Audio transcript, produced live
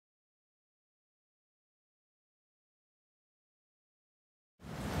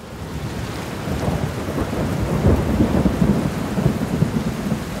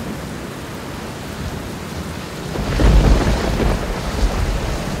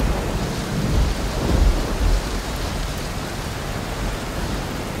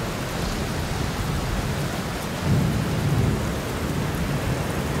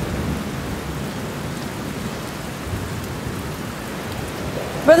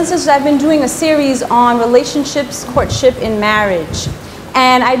Brothers and sisters, I've been doing a series on relationships, courtship, and marriage.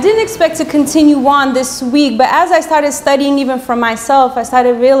 And I didn't expect to continue on this week, but as I started studying even for myself, I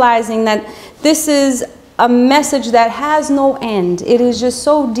started realizing that this is a message that has no end. It is just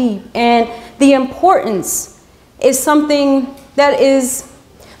so deep. And the importance is something that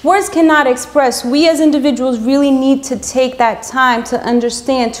words cannot express. We as individuals really need to take that time to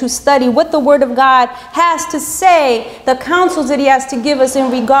understand, to study what the Word of God has to say, the counsels that He has to give us in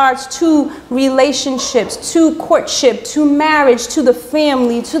regards to relationships, to courtship, to marriage, to the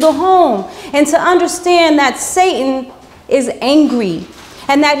family, to the home, and to understand that Satan is angry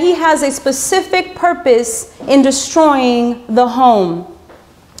and that he has a specific purpose in destroying the home.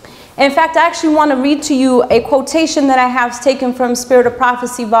 In fact, I actually want to read to you a quotation that I have taken from Spirit of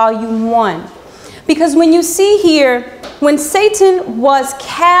Prophecy, Volume 1. Because when you see here, when Satan was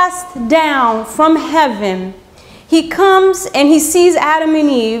cast down from heaven, he comes and he sees Adam and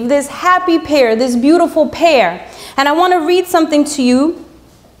Eve, this happy pair, this beautiful pair. And I want to read something to you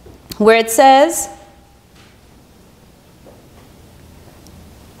where it says,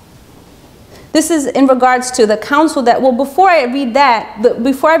 this is in regards to the counsel that, well, before I read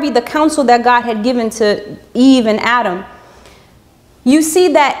the counsel that God had given to Eve and Adam, you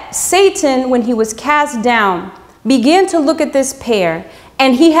see that Satan, when he was cast down, began to look at this pair,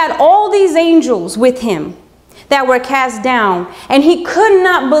 and he had all these angels with him that were cast down, and he could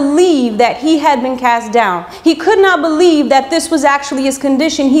not believe that he had been cast down. He could not believe that this was actually his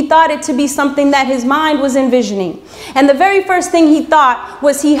condition. He thought it to be something that his mind was envisioning. And the very first thing he thought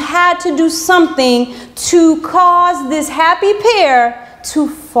was he had to do something to cause this happy pair to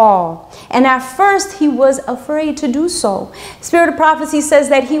fall. And at first he was afraid to do so. Spirit of Prophecy says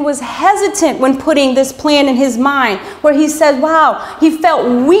that he was hesitant when putting this plan in his mind, where he said, wow, he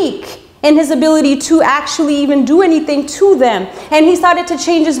felt weak in his ability to actually even do anything to them. And he started to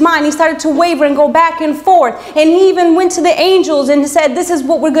change his mind. He started to waver and go back and forth. And he even went to the angels and said, this is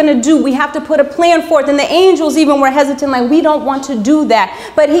what we're going to do. We have to put a plan forth. And the angels even were hesitant, like, we don't want to do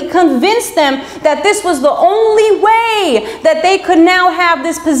that. But he convinced them that this was the only way that they could now have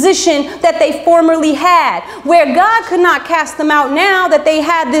this position that they formerly had, where God could not cast them out. Now that they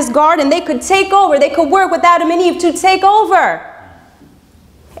had this garden, they could take over. They could work with Adam and Eve to take over.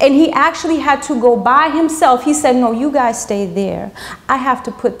 And he actually had to go by himself. He said, no, you guys stay there. I have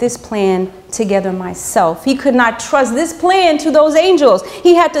to put this plan together myself. He could not trust this plan to those angels.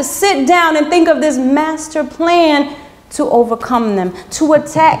 He had to sit down and think of this master plan to overcome them, to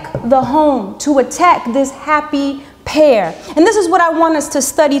attack the home, to attack this happy pair. And this is what I want us to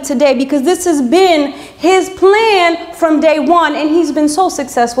study today, because this has been his plan from day one. And he's been so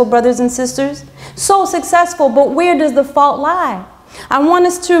successful, brothers and sisters, so successful. But where does the fault lie? I want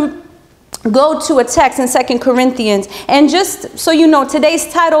us to go to a text in 2 Corinthians. And just so you know,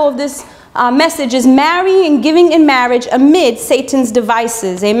 today's title of this message is Marrying and Giving in Marriage Amid Satan's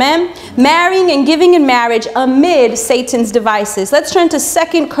Devices. Amen? Marrying and giving in marriage amid Satan's devices. Let's turn to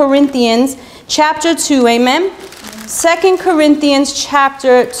 2 Corinthians chapter 2. Amen? 2 Corinthians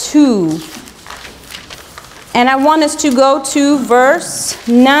chapter 2. And I want us to go to verse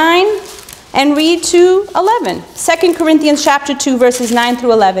 9. And read to 11. 2 Corinthians chapter 2, verses 9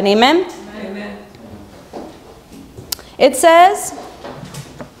 through 11. Amen? Amen. It says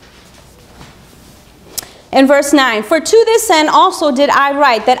in verse 9, for to this end also did I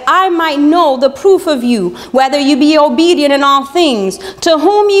write, that I might know the proof of you, whether you be obedient in all things. To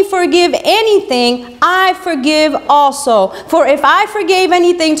whom ye forgive anything, I forgive also. For if I forgave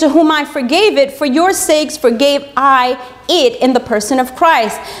anything to whom I forgave it, for your sakes forgave I it in the person of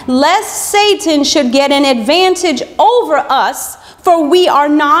Christ, lest Satan should get an advantage over us, for we are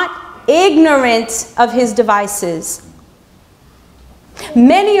not ignorant of his devices.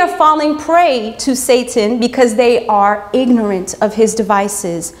 Many are falling prey to Satan because they are ignorant of his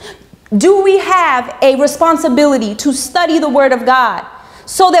devices. Do we have a responsibility to study the Word of God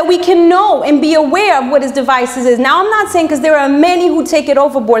so that we can know and be aware of what his devices is? Now, I'm not saying, because there are many who take it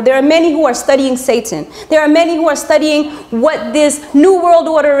overboard. There are many who are studying Satan. There are many who are studying what this New World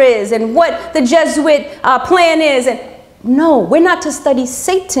Order is and what the Jesuit plan is. And no, we're not to study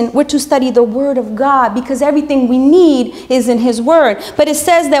Satan. We're to study the Word of God, because everything we need is in his Word. But it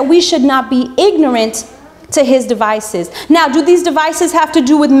says that we should not be ignorant to his devices. Now, do these devices have to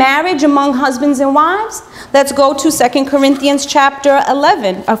do with marriage among husbands and wives? Let's go to 2 Corinthians chapter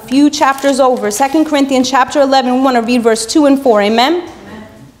 11, a few chapters over. 2 Corinthians chapter 11, we want to read verse 2 and 4. Amen?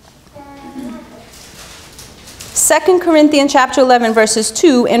 2 Corinthians chapter 11, verses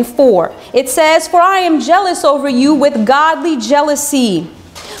 2 and 4. It says, for I am jealous over you with godly jealousy.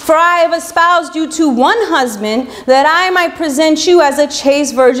 For I have espoused you to one husband, that I might present you as a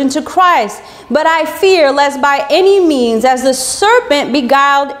chaste virgin to Christ. But I fear lest by any means, as the serpent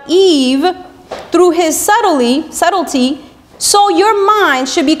beguiled Eve through his subtlety, so your mind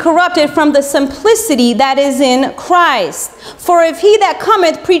should be corrupted from the simplicity that is in Christ. For if he that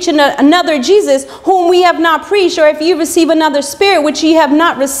cometh preaching another Jesus, whom we have not preached, or if ye receive another spirit which ye have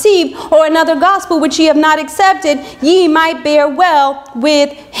not received, or another gospel which ye have not accepted, ye might bear well with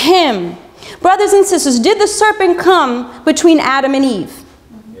him. Brothers and sisters, did the serpent come between Adam and Eve?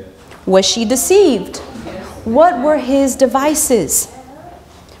 Yes. Was she deceived? Yes. What were his devices?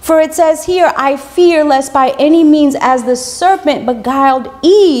 For it says here, I fear lest by any means, as the serpent beguiled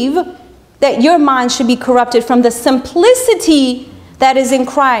Eve, that your mind should be corrupted from the simplicity that is in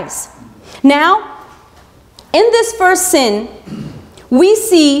Christ. Now, in this first sin, we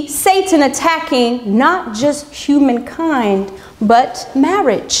see Satan attacking not just humankind, but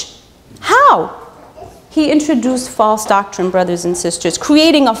marriage. How? He introduced false doctrine, brothers and sisters,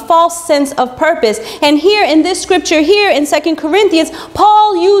 creating a false sense of purpose. And here in this scripture here in 2 Corinthians,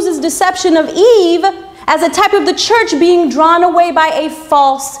 Paul uses deception of Eve as a type of the church being drawn away by a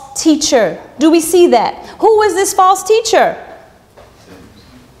false teacher. Do we see that? Who is this false teacher?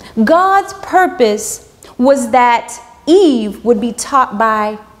 God's purpose was that Eve would be taught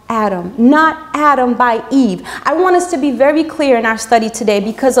by Adam, not Adam by Eve. I want us to be very clear in our study today,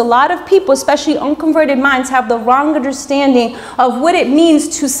 because a lot of people, especially unconverted minds, have the wrong understanding of what it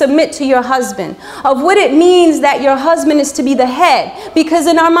means to submit to your husband, of what it means that your husband is to be the head. Because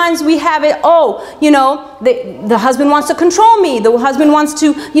in our minds we have it, oh, you know, the husband wants to control me. The husband wants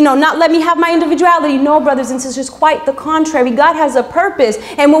to, you know, not let me have my individuality. No, brothers and sisters, quite the contrary. God has a purpose.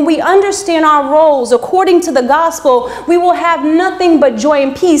 And when we understand our roles according to the gospel, we will have nothing but joy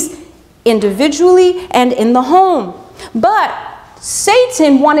and peace individually and in the home. But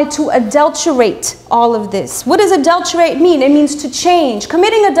Satan wanted to adulterate all of this. What does adulterate mean? It means to change.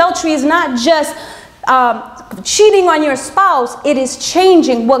 Committing adultery is not just cheating on your spouse. It is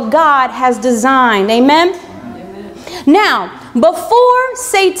changing what God has designed. Amen? Amen. Now, before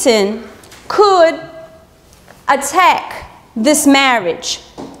Satan could attack this marriage,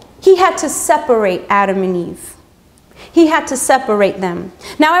 he had to separate Adam and Eve. He had to separate them.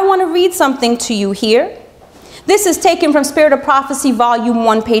 Now I want to read something to you here. This is taken from Spirit of Prophecy, Volume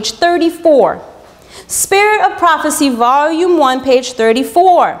 1, page 34. Spirit of Prophecy, Volume 1, page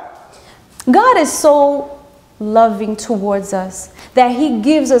 34. God is so loving towards us that he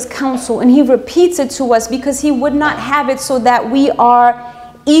gives us counsel, and he repeats it to us because he would not have it so that we are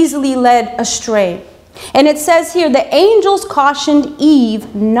easily led astray. And it says here, the angels cautioned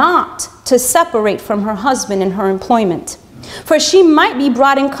Eve not to separate from her husband in her employment, for she might be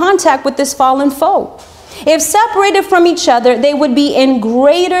brought in contact with this fallen foe. If separated from each other, they would be in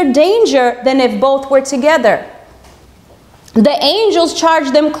greater danger than if both were together. The angels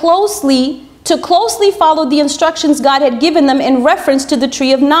charged them to closely follow the instructions God had given them in reference to the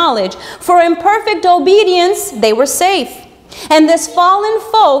tree of knowledge. For in perfect obedience, they were safe. And this fallen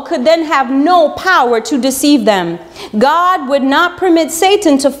foe could then have no power to deceive them. God would not permit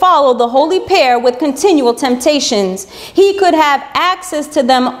Satan to follow the holy pair with continual temptations. He could have access to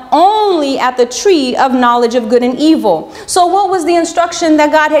them only at the tree of knowledge of good and evil. So what was the instruction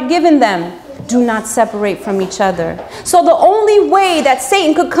that God had given them? Do not separate from each other. So the only way that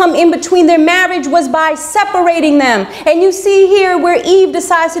Satan could come in between their marriage was by separating them. And you see here where Eve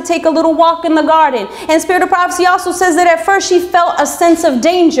decides to take a little walk in the garden. And Spirit of Prophecy also says that at first she felt a sense of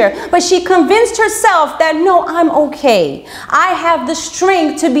danger, but she convinced herself that no, I'm okay. I have the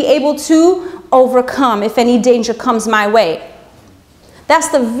strength to be able to overcome if any danger comes my way. That's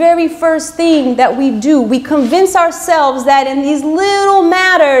the very first thing that we do. We convince ourselves that in these little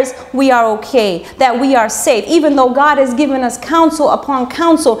matters, we are okay, that we are safe, even though God has given us counsel upon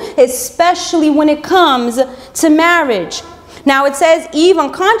counsel, especially when it comes to marriage. Now it says Eve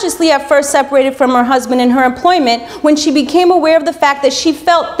unconsciously at first separated from her husband in her employment when she became aware of the fact that she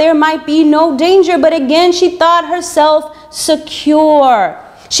felt there might be no danger, but again she thought herself secure.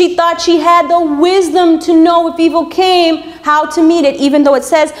 She thought she had the wisdom to know if evil came, how to meet it, even though it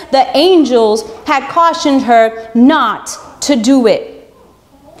says the angels had cautioned her not to do it.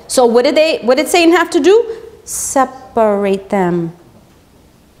 So what did Satan have to do? Separate them.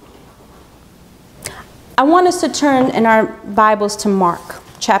 I want us to turn in our Bibles to Mark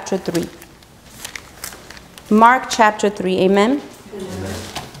chapter 3. Mark chapter 3, amen?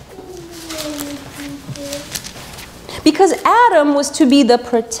 Because Adam was to be the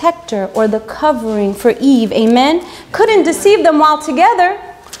protector or the covering for Eve, amen? Couldn't deceive them while together.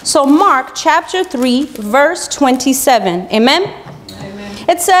 So Mark chapter 3, verse 27, amen? Amen.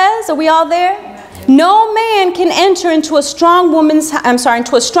 It says, are we all there? No man can enter into a strong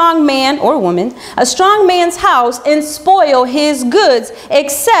man or woman, a strong man's house and spoil his goods,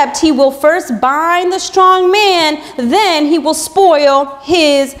 except he will first bind the strong man, then he will spoil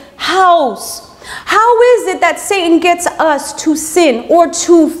his house. How is it that Satan gets us to sin or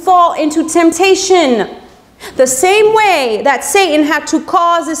to fall into temptation? The same way that Satan had to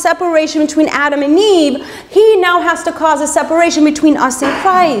cause a separation between Adam and Eve, he now has to cause a separation between us and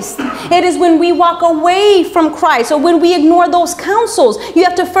Christ. It is when we walk away from Christ or when we ignore those counsels. You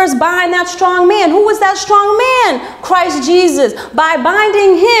have to first bind that strong man. Who was that strong man? Christ Jesus. By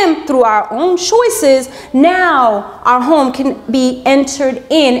binding him through our own choices, now our home can be entered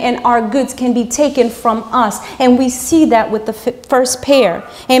in and our goods can be taken from us. And we see that with the first pair.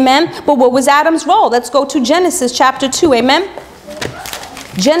 Amen. But what was Adam's role? Let's go to Genesis chapter 2. Amen.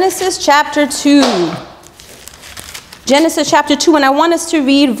 Genesis chapter 2. Genesis chapter 2, and I want us to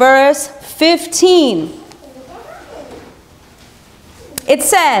read verse 15. It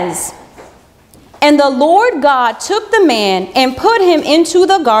says, and the Lord God took the man and put him into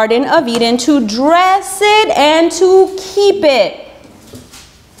the Garden of Eden to dress it and to keep it.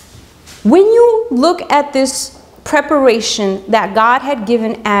 When you look at this preparation that God had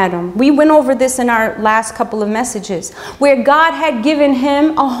given Adam, we went over this in our last couple of messages, where God had given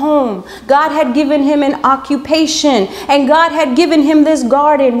him a home, God had given him an occupation, and God had given him this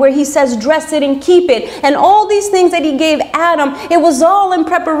garden where he says dress it and keep it, and all these things that he gave Adam, it was all in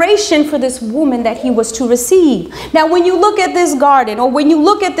preparation for this woman that he was to receive. Now when you look at this garden, or when you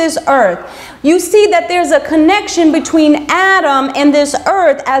look at this earth, you see that there's a connection between Adam and this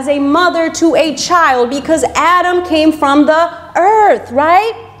earth as a mother to a child, because Adam came from the earth,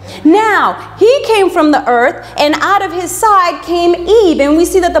 right? Now, he came from the earth, and out of his side came Eve. And we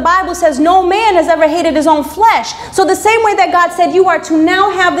see that the Bible says no man has ever hated his own flesh. So the same way that God said you are to now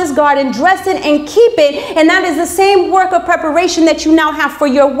have this garden, dress it and keep it, and that is the same work of preparation that you now have for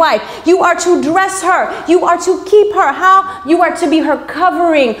your wife. You are to dress her. You are to keep her. How? You are to be her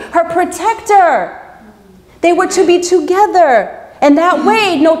covering, her protector. They were to be together. And that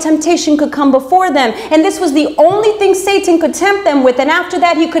way, no temptation could come before them. And this was the only thing Satan could tempt them with. And after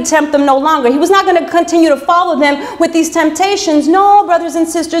that, he could tempt them no longer. He was not going to continue to follow them with these temptations. No, brothers and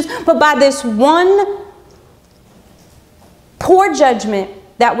sisters, but by this one poor judgment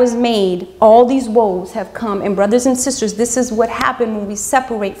that was made, all these woes have come. And brothers and sisters, this is what happened when we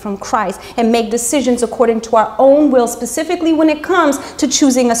separate from Christ and make decisions according to our own will, specifically when it comes to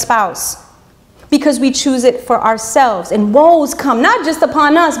choosing a spouse. Because we choose it for ourselves. And woes come not just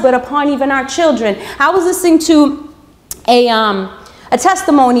upon us, but upon even our children. I was listening to a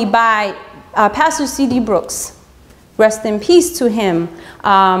testimony by Pastor C.D. Brooks. Rest in peace to him.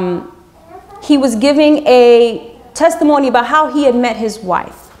 He was giving a testimony about how he had met his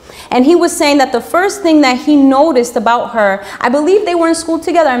wife. And he was saying that the first thing that he noticed about her, I believe they were in school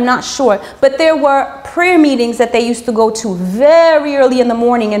together, I'm not sure, but there were prayer meetings that they used to go to very early in the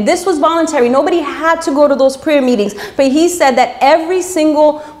morning. And this was voluntary. Nobody had to go to those prayer meetings. But he said that every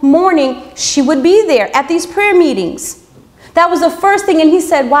single morning she would be there at these prayer meetings. That was the first thing. And he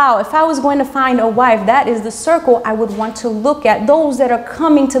said, wow, if I was going to find a wife, that is the circle I would want to look at. Those that are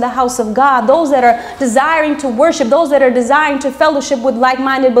coming to the house of God, those that are desiring to worship, those that are desiring to fellowship with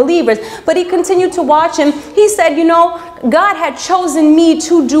like-minded believers. But he continued to watch him. He said, you know, God had chosen me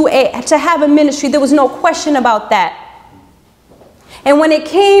to have a ministry. There was no question about that. And when it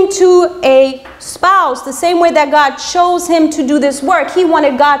came to a spouse, the same way that God chose him to do this work, he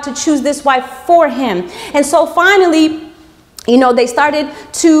wanted God to choose this wife for him. And so finally, you know, they started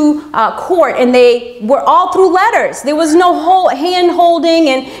to court, and they were all through letters. There was no hand holding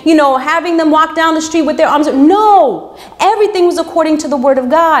and, you know, having them walk down the street with their arms. No, everything was according to the word of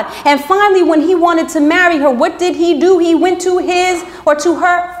God. And finally, when he wanted to marry her, what did he do? He went to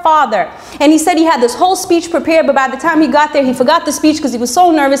her father. And he said he had this whole speech prepared, but by the time he got there, he forgot the speech because he was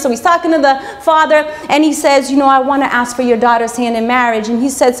so nervous. So he's talking to the father, and he says, you know, I want to ask for your daughter's hand in marriage. And he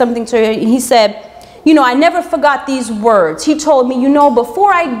said something to her. He said, you know, I never forgot these words. He told me, you know,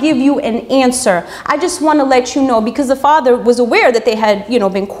 before I give you an answer, I just want to let you know, because the father was aware that they had, you know,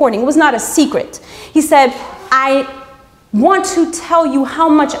 been courting. It was not a secret. He said, I want to tell you how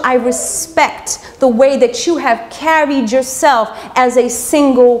much I respect the way that you have carried yourself as a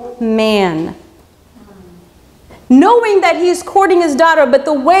single man. Knowing that he is courting his daughter, but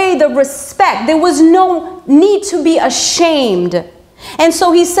the respect, there was no need to be ashamed. And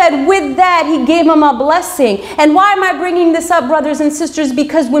so he said with that, he gave him a blessing. And why am I bringing this up, brothers and sisters?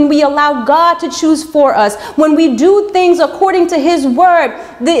 Because when we allow God to choose for us, when we do things according to his word,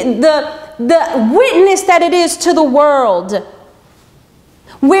 the witness that it is to the world,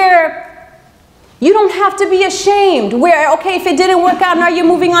 where you don't have to be ashamed, where, okay, if it didn't work out, now you're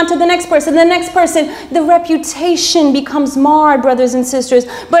moving on to the next person, the reputation becomes marred, brothers and sisters.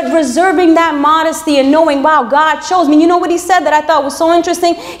 But reserving that modesty and knowing, wow, God chose me. You know what he said that I thought was so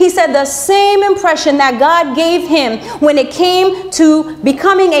interesting? He said the same impression that God gave him when it came to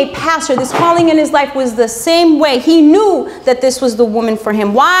becoming a pastor, this calling in his life, was the same way. He knew that this was the woman for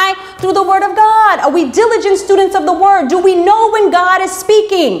him. Why? Through the word of God. Are we diligent students of the word? Do we know when God is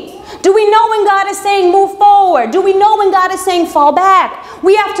speaking? Do we know when God is saying move forward? Do we know when God is saying fall back?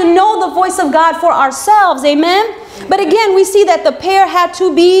 We have to know the voice of God for ourselves. Amen? But again, we see that the pair had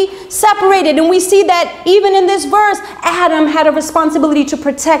to be separated. And we see that even in this verse, Adam had a responsibility to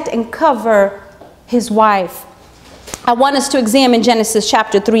protect and cover his wife. I want us to examine Genesis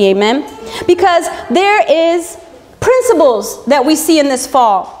chapter 3. Amen? Because there is principles that we see in this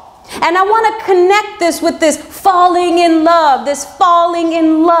fall. And I want to connect this with this falling in love, this falling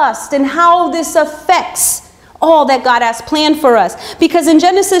in lust, and how this affects all that God has planned for us. Because in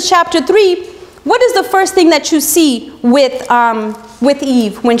Genesis chapter 3, what is the first thing that you see with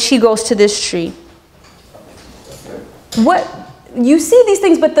Eve when she goes to this tree? What you see these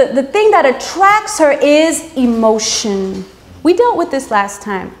things, but the thing that attracts her is emotion. We dealt with this last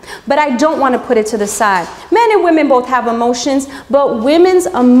time, but I don't want to put it to the side. Men and women both have emotions, but women's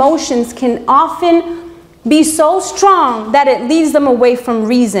emotions can often be so strong that it leads them away from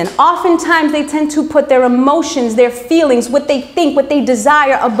reason. Oftentimes they tend to put their emotions, their feelings, what they think, what they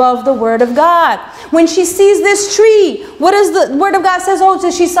desire above the word of God. When she sees this tree, what does the word of God says? Oh,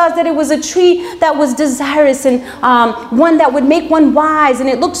 so she saw that it was a tree that was desirous and one that would make one wise, and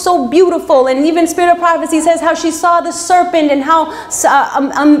it looked so beautiful. And even Spirit of Prophecy says how she saw the serpent and how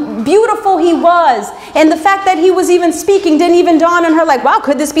beautiful he was. And the fact that he was even speaking didn't even dawn on her like, wow,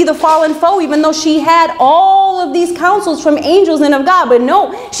 could this be the fallen foe? Even though she had all of these counsels from angels and of God. But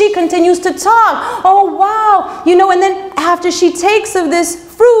no, she continues to talk. Oh, wow. You know, and then after she takes of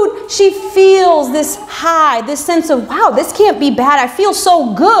this fruit, she feels this high, this sense of, wow, this can't be bad. I feel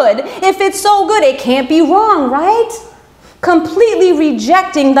so good. If it's so good, it can't be wrong, right? Completely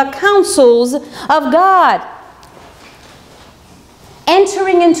rejecting the counsels of God.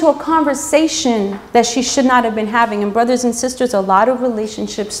 Entering into a conversation that she should not have been having. And brothers and sisters, a lot of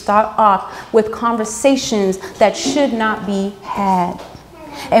relationships start off with conversations that should not be had.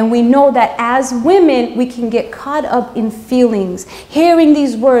 And we know that as women, we can get caught up in feelings, hearing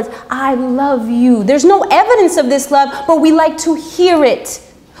these words, I love you. There's no evidence of this love, but we like to hear it.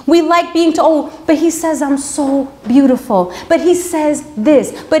 We like being told, oh, but he says I'm so beautiful. But he says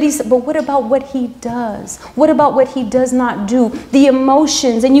this. But what about what he does? What about what he does not do? The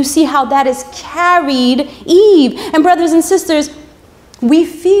emotions. And you see how that has carried Eve. And brothers and sisters, we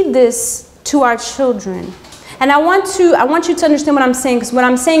feed this to our children. And I want you to understand what I'm saying, because what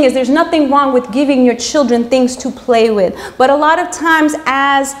I'm saying is there's nothing wrong with giving your children things to play with. But a lot of times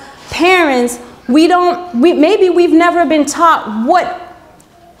as parents, maybe we've never been taught what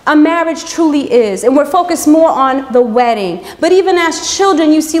a marriage truly is, and we're focused more on the wedding. But even as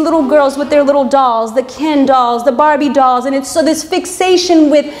children, you see little girls with their little dolls, the Ken dolls, the Barbie dolls, and it's so this fixation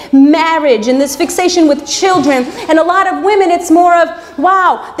with marriage and this fixation with children. And a lot of women, it's more of,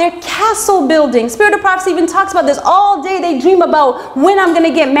 wow, they're castle building. Spirit of Prophecy even talks about this all day. They dream about when I'm going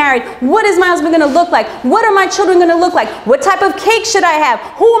to get married. What is my husband going to look like? What are my children going to look like? What type of cake should I have?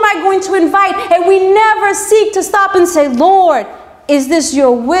 Who am I going to invite? And we never seek to stop and say, Lord, is this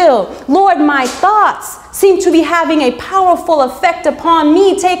your will? Lord, my thoughts seem to be having a powerful effect upon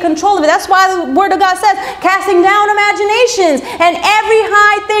me. Take control of it. That's why the word of God says, casting down imaginations and every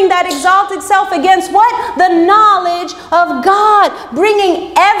high thing that exalts itself against what? The knowledge of God.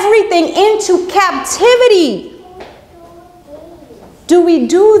 Bringing everything into captivity. Do we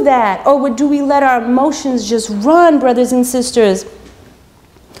do that? Or do we let our emotions just run, brothers and sisters?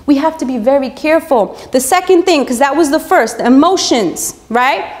 We have to be very careful. The second thing, because that was the first, the emotions,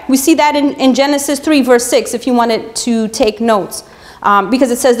 right? We see that in Genesis 3, verse 6, if you wanted to take notes. Because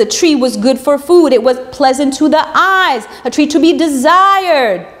it says the tree was good for food. It was pleasant to the eyes. A tree to be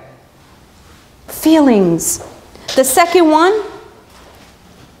desired. Feelings. The second one,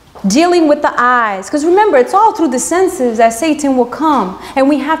 dealing with the eyes. Because remember, it's all through the senses that Satan will come. And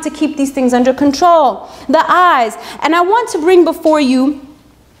we have to keep these things under control. The eyes. And I want to bring before you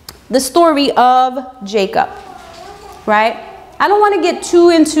the story of Jacob, right? I don't want to get too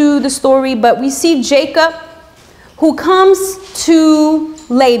into the story, but we see Jacob who comes to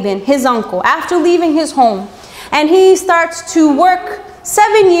Laban, his uncle, after leaving his home. And he starts to work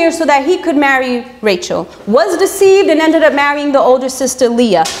 7 years so that he could marry Rachel. Was deceived and ended up marrying the older sister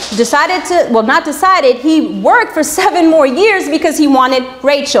Leah. Decided to, well, not decided, he worked for 7 more years because he wanted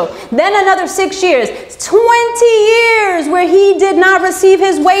Rachel. Then another 6 years, 20 years where he did not receive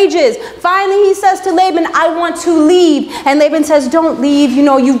his wages. Finally, he says to Laban, I want to leave. And Laban says, don't leave. You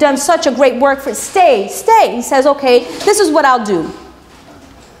know, you've done such a great work for, stay. He says, okay, this is what I'll do.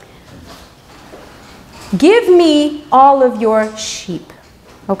 Give me all of your sheep,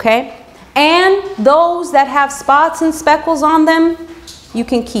 okay? And those that have spots and speckles on them, you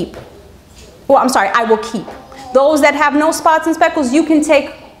can keep. Well, I'm sorry, I will keep. Those that have no spots and speckles, you can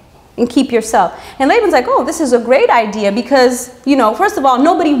take and keep yourself. And Laban's like, oh, this is a great idea because, you know, first of all,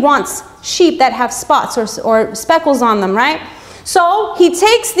 nobody wants sheep that have spots or speckles on them, right? So he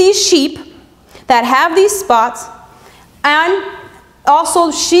takes these sheep that have these spots and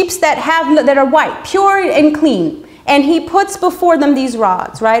also sheep that are white, pure and clean. And he puts before them these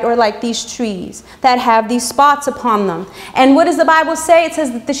rods, right? Or like these trees that have these spots upon them. And what does the Bible say? It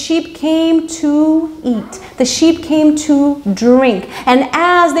says that the sheep came to eat. The sheep came to drink. And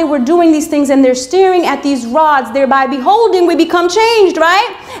as they were doing these things and they're staring at these rods, thereby beholding, we become changed,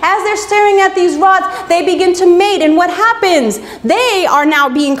 right? As they're staring at these rods, they begin to mate. And what happens? They are now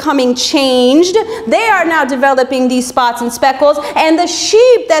becoming changed. They are now developing these spots and speckles. And the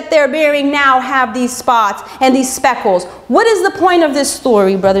sheep that they're bearing now have these spots and these speckles. What is the point of this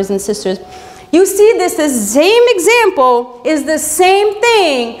story, brothers and sisters? You see this same example is the same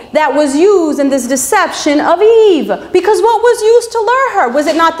thing that was used in this deception of Eve. Because what was used to lure her? Was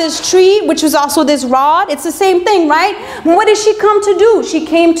it not this tree, which was also this rod? It's the same thing, right? What did she come to do? She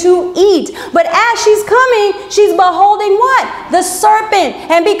came to eat. But as she's coming, she's beholding what? The serpent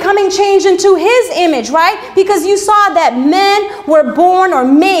and becoming changed into his image, right? Because you saw that men were born or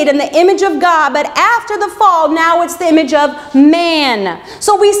made in the image of God. But after the fall, now it's the image of man.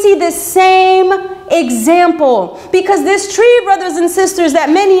 So we see this same example, because this tree, brothers and sisters, that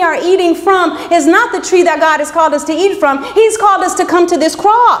many are eating from is not the tree that God has called us to eat from. He's called us to come to this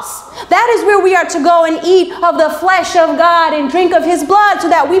cross. That is where we are to go and eat of the flesh of God and drink of his blood so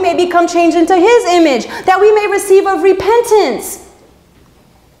that we may become changed into his image, that we may receive of repentance.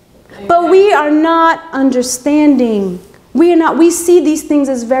 But we are not understanding. We see these things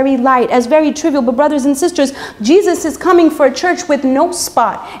as very light, as very trivial. But brothers and sisters, Jesus is coming for a church with no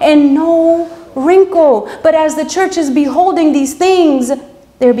spot and no wrinkle. But as the church is beholding these things,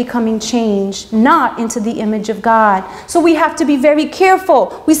 they're becoming changed, not into the image of God. So we have to be very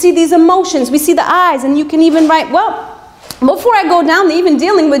careful. We see these emotions, we see the eyes, and you can even write, well, before I go down to even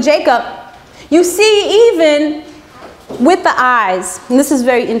dealing with Jacob, you see even with the eyes, and this is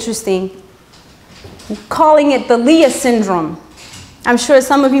very interesting, calling it the Leah syndrome. I'm sure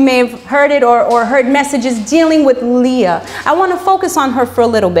some of you may have heard it or heard messages dealing with Leah. I want to focus on her for a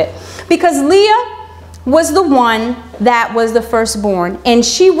little bit because Leah was the one that was the firstborn, and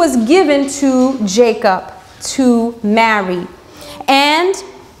she was given to Jacob to marry. And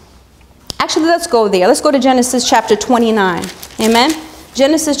actually, let's go there. Let's go to Genesis chapter 29. Amen.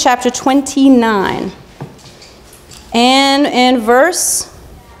 Genesis chapter 29 and in verse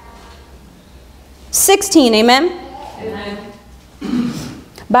 16, amen? Amen.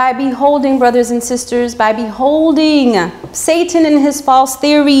 By beholding, brothers and sisters, by beholding Satan and his false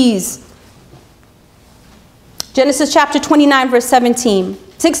theories. Genesis chapter 29, verse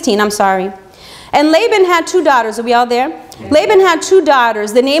 16, I'm sorry. And Laban had 2 daughters. Are we all there? Laban had 2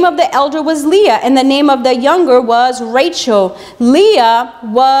 daughters. The name of the elder was Leah, and the name of the younger was Rachel. Leah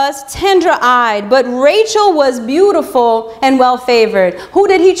was tender-eyed, but Rachel was beautiful and well-favored. Who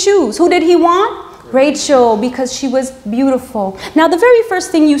did he choose? Who did he want? Rachel, because she was beautiful. Now, the very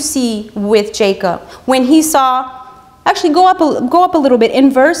first thing you see with Jacob, when he saw, actually go up a little bit in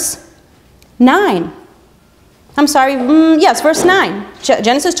verse 9. I'm sorry, yes, verse 9.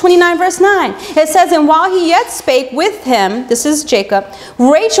 Genesis 29, verse 9. It says, and while he yet spake with him, this is Jacob,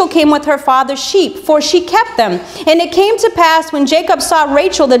 Rachel came with her father's sheep, for she kept them. And it came to pass, when Jacob saw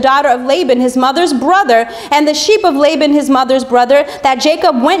Rachel, the daughter of Laban, his mother's brother, and the sheep of Laban, his mother's brother, that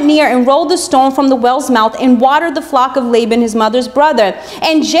Jacob went near and rolled the stone from the well's mouth and watered the flock of Laban, his mother's brother.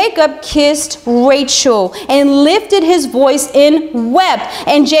 And Jacob kissed Rachel and lifted his voice and wept.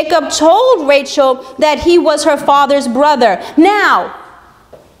 And Jacob told Rachel that he was her father's brother. Now,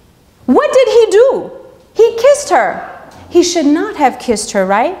 what did he do? He kissed her. He should not have kissed her,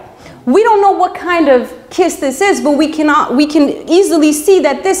 right? We don't know what kind of kiss this is, but we can easily see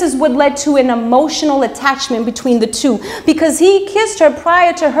that this is what led to an emotional attachment between the two, because he kissed her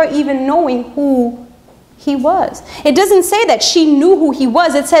prior to her even knowing who he was. It doesn't say that she knew who he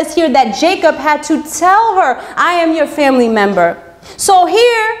was. It says here that Jacob had to tell her, I am your family member. So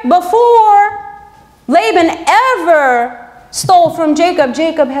here, before Laban ever stole from Jacob,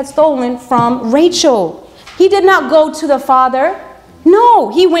 Jacob had stolen from Rachel. He did not go to the father. No,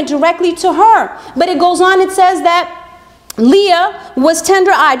 he went directly to her. But it goes on, it says that Leah was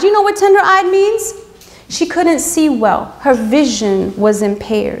tender-eyed. Do you know what tender-eyed means? She couldn't see well. Her vision was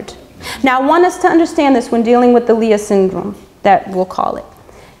impaired. Now, I want us to understand this when dealing with the Leah syndrome, that we'll call it.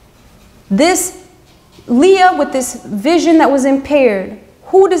 This Leah with this vision that was impaired,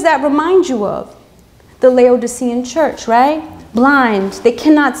 who does that remind you of? The Laodicean church, right? Blind, they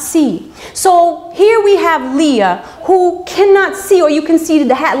cannot see. So here we have Leah who cannot see, or you can see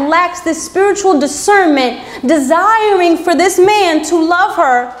that lacks this spiritual discernment, desiring for this man to love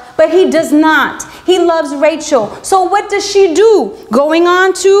her, but he does not. He loves Rachel. So what does she do? Going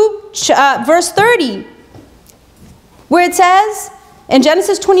on to verse 30, where it says in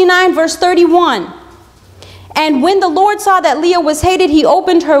Genesis 29 verse 31, and when the Lord saw that Leah was hated, he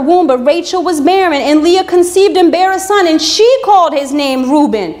opened her womb, but Rachel was barren, and Leah conceived and bare a son, and she called his name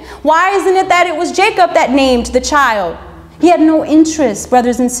Reuben. Why isn't it that it was Jacob that named the child? He had no interest,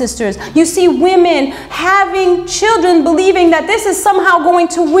 brothers and sisters. You see women having children believing that this is somehow going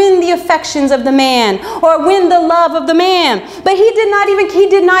to win the affections of the man or win the love of the man. But he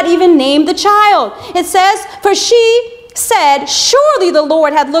did not even name the child. It says, for she said, surely the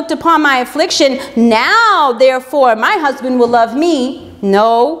Lord hath looked upon my affliction. Now, therefore, my husband will love me.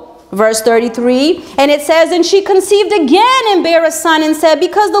 No. Verse 33, and it says, and she conceived again and bare a son, and said,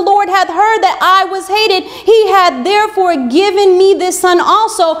 because the Lord hath heard that I was hated, he hath therefore given me this son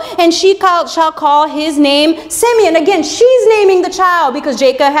also, and she shall call his name Simeon. Again, she's naming the child because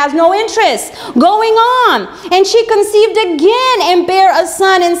Jacob has no interest. Going on, and she conceived again and bare a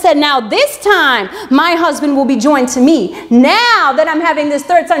son, and said, now this time my husband will be joined to me. Now that I'm having this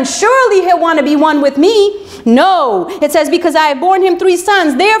third son, surely he'll want to be one with me. No, it says, because I have borne him 3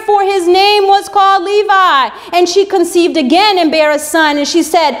 sons, therefore his name was called Levi. And she conceived again and bare a son, and she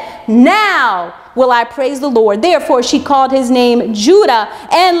said, now will I praise the Lord. Therefore she called his name Judah,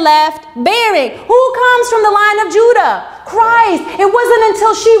 and left bearing. Who comes from the line of Judah? Christ. It wasn't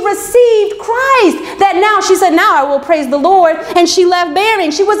until she received Christ that now she said, now I will praise the Lord, and she left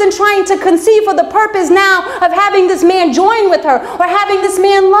bearing. She wasn't trying to conceive for the purpose now of having this man join with her or having this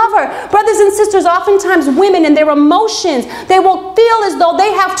man love her. Brothers and sisters, oftentimes women in their emotions, they will feel as though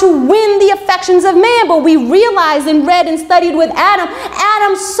they have to win the affections of man. But we realized and read and studied with Adam.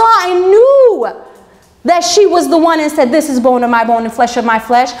 Adam saw and knew that she was the one and said, this is bone of my bone and flesh of my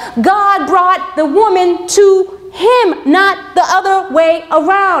flesh. God brought the woman to him, not the other way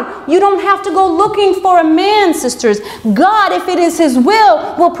around. You don't have to go looking for a man, sisters. God, if it is his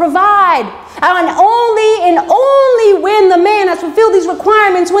will provide. And only when the man has fulfilled these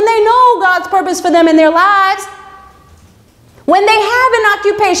requirements, when they know God's purpose for them in their lives, when they have an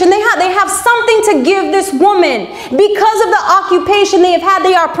occupation, they have something to give this woman. Because of the occupation they have had,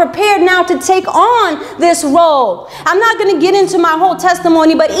 they are prepared now to take on this role. I'm not going to get into my whole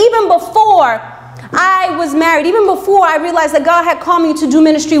testimony, but even before I was married, even before I realized that God had called me to do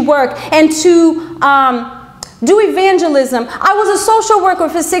ministry work and to do evangelism, I was a social worker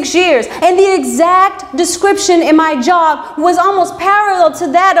for 6 years, and the exact description in my job was almost parallel to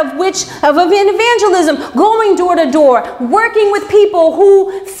that of evangelism, going door to door, working with people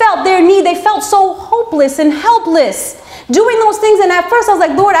who felt their need. They felt so hopeless and helpless, doing those things. And at first I was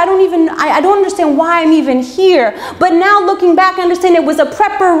like, Lord, I don't understand why I'm even here. But now looking back, I understand it was a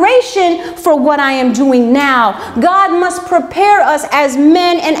preparation for what I am doing now. God must prepare us as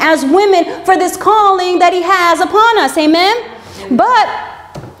men and as women for this calling that he has upon us. Amen? But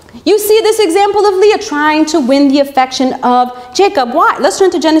you see this example of Leah trying to win the affection of Jacob. Why? Let's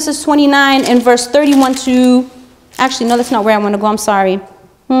turn to Genesis 29 and verse 31 to... Actually, no, that's not where I want to go. I'm sorry.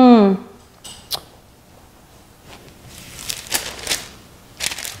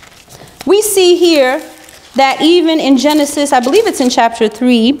 We see here that even in Genesis, I believe it's in chapter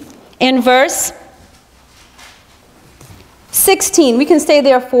 3, in verse 16. We can stay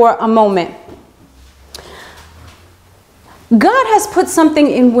there for a moment. God has put something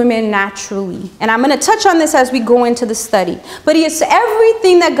in women naturally. And I'm going to touch on this as we go into the study. But it's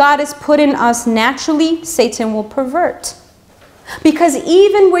everything that God has put in us naturally, Satan will pervert. Because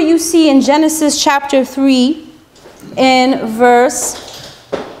even where you see in Genesis chapter 3, in verse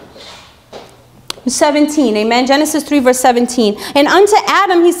 17, amen. Genesis 3 verse 17. And unto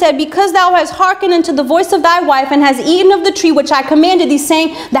Adam he said, because thou hast hearkened unto the voice of thy wife, and hast eaten of the tree which I commanded thee,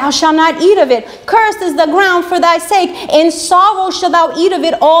 saying, thou shalt not eat of it. Cursed is the ground for thy sake. In sorrow shalt thou eat of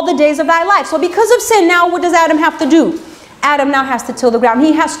it all the days of thy life. So because of sin, now what does Adam have to do? Adam now has to till the ground.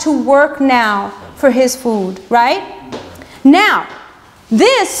 He has to work now for his food, right? Now,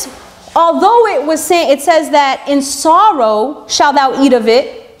 this, although it was saying, it says that in sorrow shalt thou eat of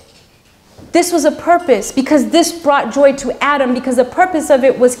it, this was a purpose, because this brought joy to Adam, because the purpose of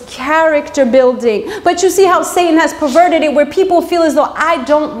it was character building. But you see how Satan has perverted it, where people feel as though I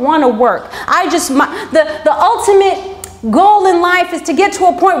don't want to work. The ultimate goal in life is to get to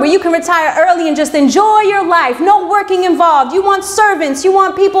a point where you can retire early and just enjoy your life. No working involved. You want servants. You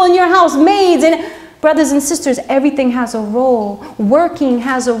want people in your house, maids. And brothers and sisters, everything has a role. Working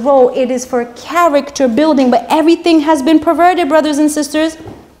has a role. It is for character building. But everything has been perverted, brothers and sisters.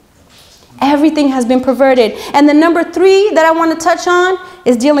 Everything has been perverted. And the number 3 that I want to touch on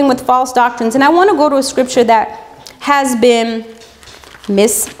is dealing with false doctrines. And I want to go to a scripture that has been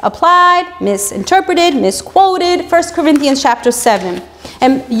misapplied, misinterpreted, misquoted. 1 Corinthians chapter 7.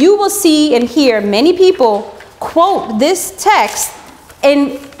 And you will see and hear many people quote this text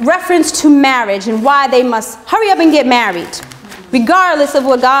in reference to marriage and why they must hurry up and get married, regardless of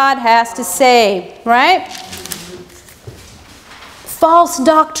what God has to say, right? False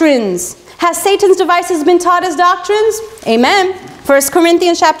doctrines. Has Satan's devices been taught as doctrines? Amen. 1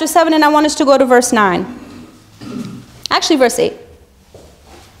 Corinthians chapter 7, and I want us to go to verse 9. Actually, verse 8.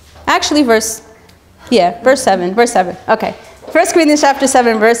 Actually, verse 7. Verse 7. Okay. 1 Corinthians chapter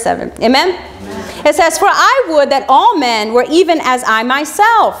 7, verse 7. Amen? Amen. It says, for I would that all men were even as I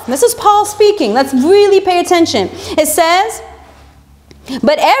myself. This is Paul speaking. Let's really pay attention. It says,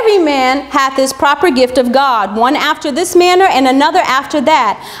 but every man hath his proper gift of God, one after this manner and another after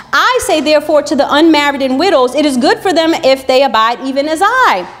that. I say therefore to the unmarried and widows, it is good for them if they abide even as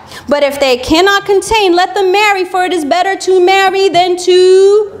I. But if they cannot contain, let them marry, for it is better to marry than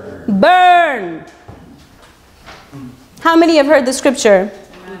to burn. How many have heard the scripture?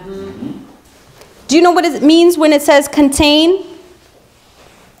 Do you know what it means when it says contain?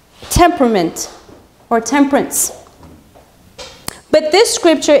 Temperament or temperance. But this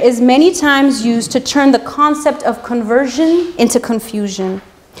scripture is many times used to turn the concept of conversion into confusion.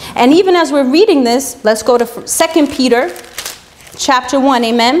 And even as we're reading this, let's go to 2 Peter chapter 1.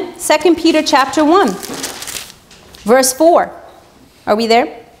 Amen. 2 Peter chapter 1, verse 4. Are we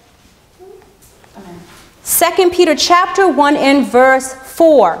there? 2 Peter chapter 1 and verse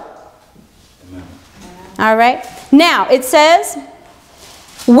 4. Amen. All right. Now it says,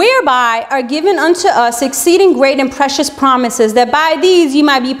 whereby are given unto us exceeding great and precious promises, that by these ye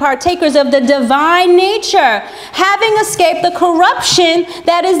might be partakers of the divine nature, having escaped the corruption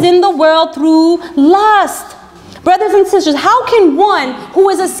that is in the world through lust. Brothers and sisters, how can one who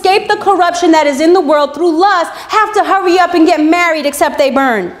has escaped the corruption that is in the world through lust have to hurry up and get married except they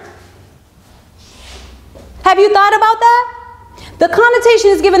burn? Have you thought about that? The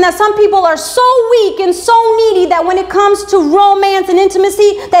connotation is given that some people are so weak and so needy that when it comes to romance and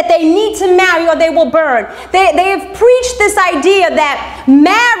intimacy that they need to marry or they will burn. They have preached this idea that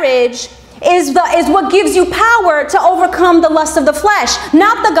marriage is what gives you power to overcome the lust of the flesh.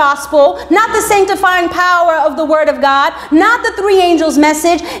 Not the gospel, not the sanctifying power of the word of God, not the 3 angels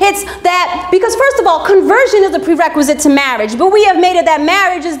message. It's that, because first of all, conversion is a prerequisite to marriage. But we have made it that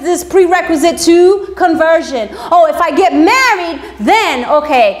marriage is this prerequisite to conversion. Oh, if I get married, then,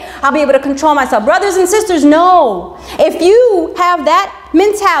 okay, I'll be able to control myself. Brothers and sisters, no. If you have that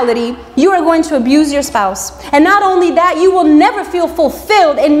mentality, you are going to abuse your spouse. And not only that, you will never feel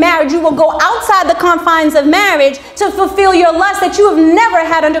fulfilled in marriage. You will go outside the confines of marriage to fulfill your lust that you have never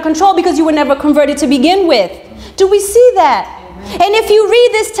had under control because you were never converted to begin with. Do we see that? Amen. And if you read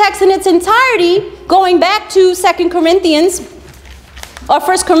this text in its entirety, going back to 2 Corinthians or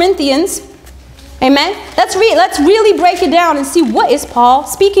 1 Corinthians, amen, let's really break it down and see what is Paul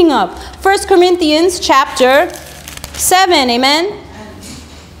speaking of. 1 Corinthians chapter 7, amen.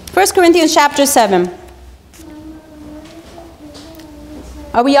 1 Corinthians chapter 7.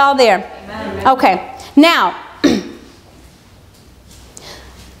 Are we all there? Amen. Okay. Now,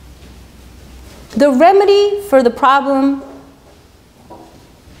 the remedy for the problem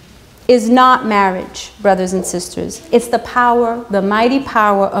is not marriage, brothers and sisters. It's the power, the mighty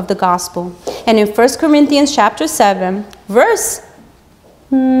power of the gospel. And in 1 Corinthians chapter 7, verse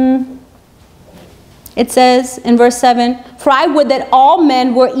it says in verse 7, for I would that all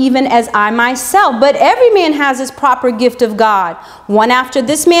men were even as I myself, but every man has his proper gift of God, one after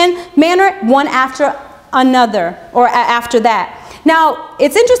this manner, one after another, or after that. Now,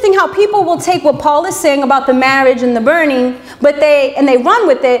 it's interesting how people will take what Paul is saying about the marriage and the burning, but they run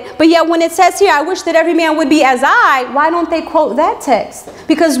with it. But yet when it says here, I wish that every man would be as I, why don't they quote that text?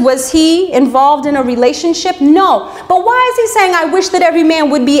 Because was he involved in a relationship? No. But why is he saying, I wish that every man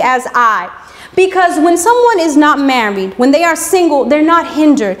would be as I? Because when someone is not married, when they are single, they're not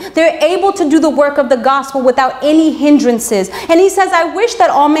hindered. They're able to do the work of the gospel without any hindrances. And he says, I wish that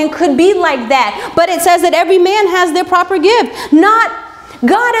all men could be like that. But it says that every man has their proper gift.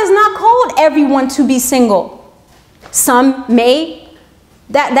 God has not called everyone to be single. Some may,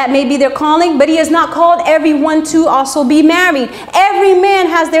 that may be their calling, but he has not called everyone to also be married. Every man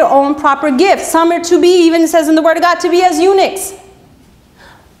has their own proper gift. Some are to be, even it says in the word of God, to be as eunuchs.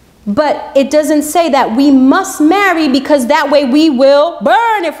 But it doesn't say that we must marry because that way we will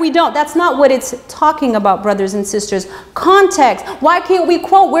burn if we don't. That's not what it's talking about, brothers and sisters. Context. Why can't we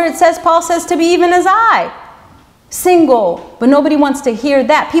quote where it says, Paul says to be even as I? Single. But nobody wants to hear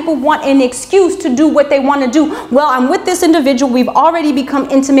that. People want an excuse to do what they want to do. Well, I'm with this individual. We've already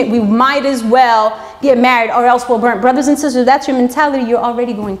become intimate. We might as well get married or else we'll burn. Brothers and sisters, that's your mentality. You're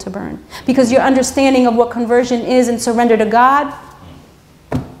already going to burn. Because your understanding of what conversion is and surrender to God,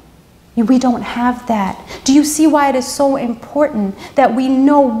 we don't have that. Do you see why it is so important that we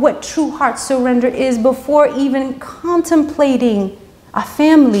know what true heart surrender is before even contemplating a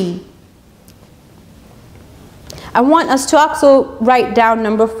family? I want us to also write down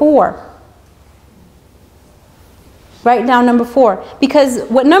number 4. Write down number 4. Because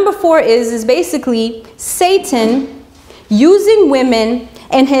what number 4 is basically Satan using women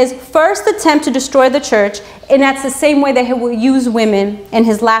in his first attempt to destroy the church, and that's the same way that he will use women in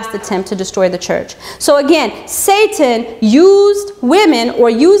his last attempt to destroy the church. So again, Satan used women, or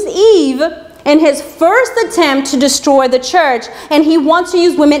used Eve, in his first attempt to destroy the church, and he wants to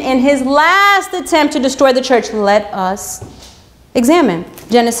use women in his last attempt to destroy the church. Let us examine.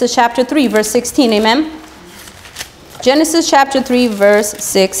 Genesis chapter 3, verse 16. Amen? Genesis chapter 3, verse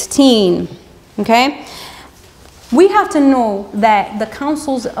 16. Okay? We have to know that the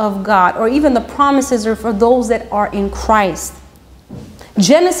counsels of God, or even the promises, are for those that are in Christ.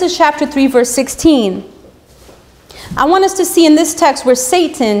 Genesis chapter 3, verse 16. I want us to see in this text where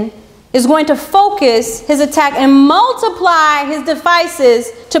Satan is going to focus his attack and multiply his devices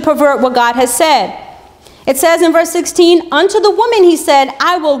to pervert what God has said. It says in verse 16, unto the woman he said,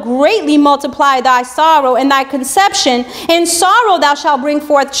 I will greatly multiply thy sorrow and thy conception. In sorrow thou shalt bring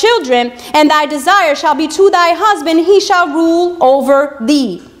forth children, and thy desire shall be to thy husband, he shall rule over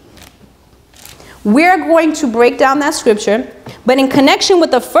thee. We're going to break down that scripture, but in connection with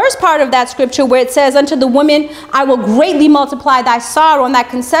the first part of that scripture where it says, unto the woman, I will greatly multiply thy sorrow and thy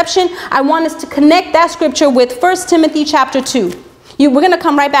conception, I want us to connect that scripture with 1 Timothy chapter 2. We're going to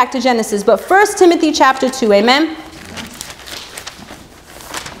come right back to Genesis, but 1 Timothy chapter 2, amen?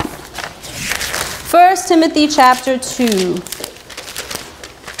 1 Timothy chapter 2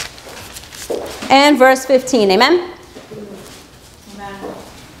 and verse 15, amen? Amen.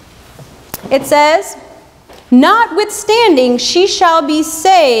 It says, notwithstanding she shall be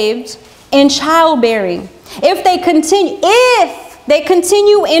saved in childbearing, if they continue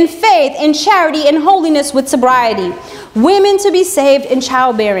in faith, in charity, in holiness with sobriety. Women to be saved in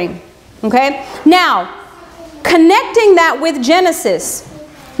childbearing. Okay? Now, connecting that with Genesis,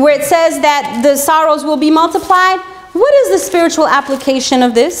 where it says that the sorrows will be multiplied, what is the spiritual application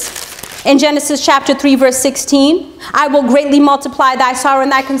of this? In Genesis chapter 3, verse 16, I will greatly multiply thy sorrow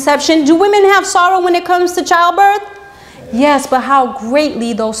and thy conception. Do women have sorrow when it comes to childbirth? Yes, but how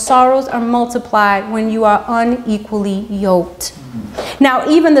greatly those sorrows are multiplied when you are unequally yoked. Now,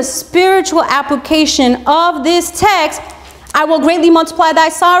 even the spiritual application of this text, I will greatly multiply thy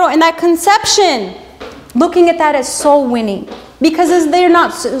sorrow and thy conception. Looking at that as soul winning. Because they're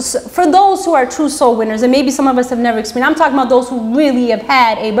not, for those who are true soul winners, and maybe some of us have never experienced, I'm talking about those who really have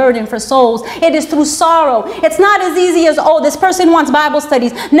had a burden for souls. It is through sorrow. It's not as easy as, oh, this person wants Bible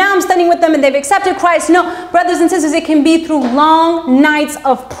studies. Now I'm studying with them and they've accepted Christ. No, brothers and sisters, it can be through long nights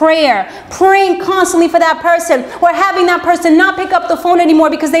of prayer, praying constantly for that person, or having that person not pick up the phone anymore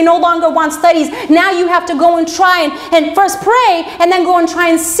because they no longer want studies. Now you have to go and try and first pray and then go and try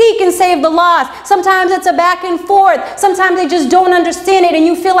and seek and save the lost. Sometimes it's a back and forth. Sometimes they just don't understand it and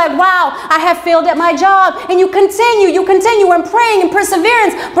you feel like, wow, I have failed at my job. And you continue in praying and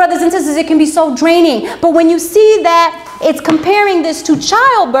perseverance. Brothers and sisters, it can be so draining. But when you see that it's comparing this to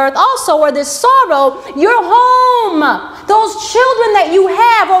childbirth also, or this sorrow, your home, those children that you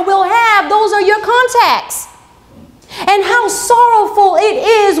have or will have, those are your contacts. And how sorrowful it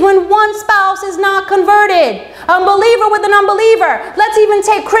is when one spouse is not converted. Unbeliever with an unbeliever. Let's even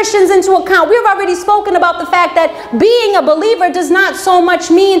take Christians into account. We've already spoken about the fact that being a believer does not so much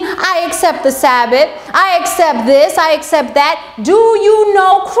mean I accept the Sabbath, I accept this, I accept that. Do you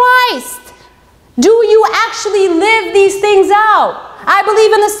know Christ? Do you actually live these things out? I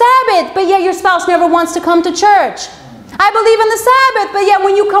believe in the Sabbath, but yet your spouse never wants to come to church. I believe in the Sabbath, but yet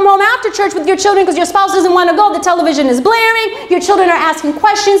when you come home after church with your children because your spouse doesn't want to go, the television is blaring, your children are asking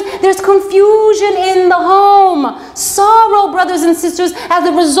questions, there's confusion in the home. Sorrow, brothers and sisters, as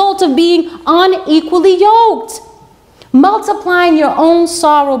a result of being unequally yoked. Multiplying your own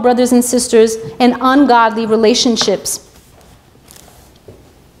sorrow, brothers and sisters, in ungodly relationships.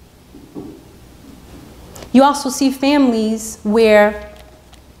 You also see families where,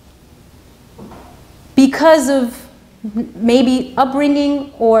 because of maybe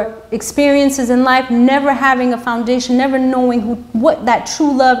upbringing or experiences in life, never having a foundation, never knowing what that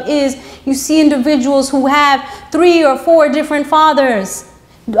true love is, you see individuals who have 3 or 4 different fathers.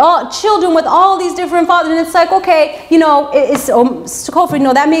 Children with all these different fathers, and it's like, okay, you know, Cofer, you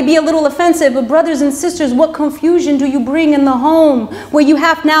know, that may be a little offensive, but brothers and sisters, what confusion do you bring in the home where you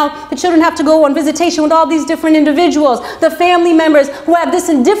have now, the children have to go on visitation with all these different individuals, the family members who have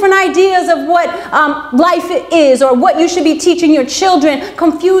different ideas of what life is or what you should be teaching your children.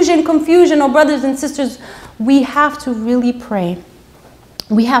 Confusion. Oh, brothers and sisters, we have to really pray.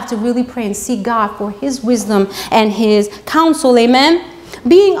 We have to really pray and seek God for His wisdom and His counsel. Amen.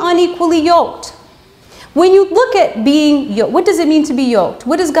 Being unequally yoked. When you look at being yoked, what does it mean to be yoked?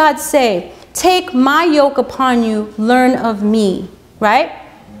 What does God say? Take my yoke upon you, learn of me, right?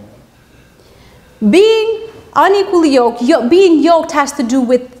 Being unequally yoked, being yoked has to do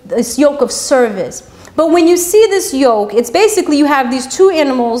with this yoke of service. But when you see this yoke, it's basically you have these 2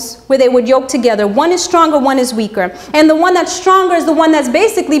 animals where they would yoke together. One is stronger, one is weaker. And the one that's stronger is the one that's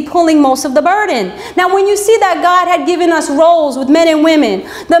basically pulling most of the burden. Now, when you see that God had given us roles with men and women,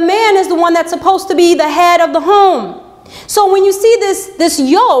 the man is the one that's supposed to be the head of the home. So when you see this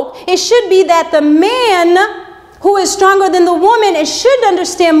yoke, it should be that the man who is stronger than the woman and should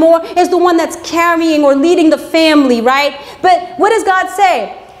understand more is the one that's carrying or leading the family, right? But what does God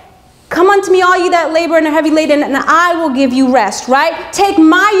say? Come unto me, all you that labor and are heavy laden, and I will give you rest, right? Take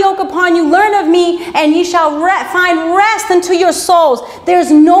my yoke upon you, learn of me, and ye shall find rest unto your souls.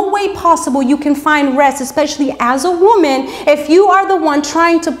 There's no way possible you can find rest, especially as a woman, if you are the one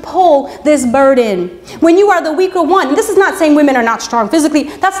trying to pull this burden. When you are the weaker one, and this is not saying women are not strong physically.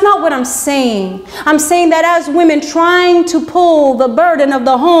 That's not what I'm saying. I'm saying that as women trying to pull the burden of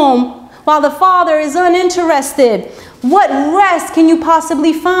the home while the father is uninterested, what rest can you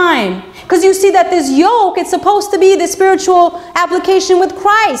possibly find? Because you see that this yoke, it's supposed to be the spiritual application with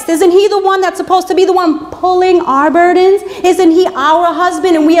Christ. Isn't He the one that's supposed to be the one pulling our burdens? Isn't He our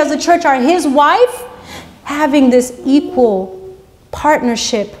husband and we as a church are His wife? Having this equal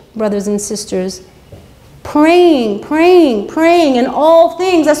partnership, brothers and sisters. Praying in all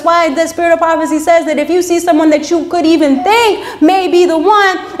things. That's why the spirit of prophecy says that if you see someone that you could even think may be the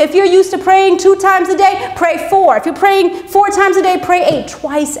one, if you're used to praying 2 times a day, pray 4. If you're praying 4 times a day, pray 8,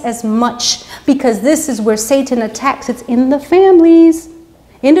 twice as much. Because this is where Satan attacks. It's in the families.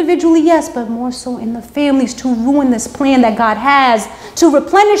 Individually, yes, but more so in the families to ruin this plan that God has to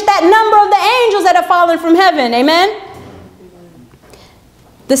replenish that number of the angels that have fallen from heaven. Amen?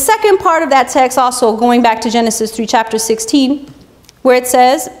 The second part of that text also going back to Genesis 3 chapter 16, where it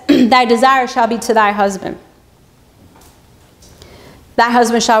says, thy desire shall be to thy husband. Thy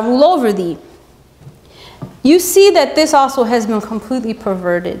husband shall rule over thee. You see that this also has been completely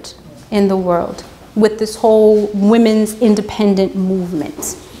perverted in the world with this whole women's independent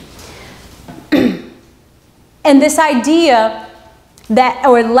movement. And this idea that,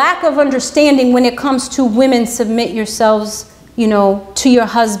 or lack of understanding when it comes to women, submit yourselves, you know, to your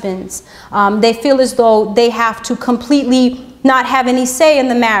husbands. They feel as though they have to completely not have any say in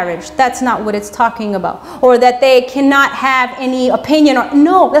the marriage. That's not what it's talking about. Or that they cannot have any opinion. Or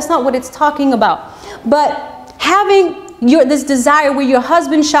no, that's not what it's talking about. But having this desire where your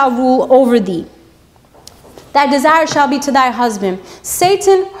husband shall rule over thee. Thy desire shall be to thy husband.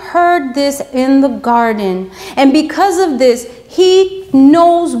 Satan heard this in the garden. And because of this, he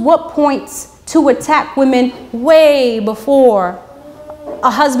knows what points to attack women way before a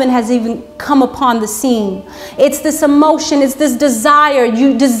husband has even come upon the scene. It's this emotion, it's this desire.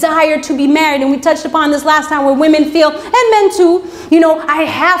 You desire to be married. And we touched upon this last time where women feel, and men too, you know, I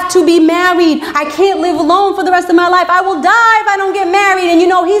have to be married. I can't live alone for the rest of my life. I will die if I don't get married. And you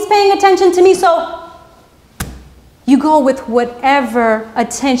know, he's paying attention to me. So you go with whatever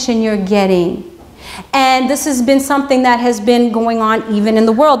attention you're getting. And this has been something that has been going on even in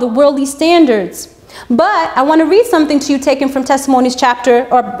the world, the worldly standards. But I want to read something to you taken from Testimonies chapter,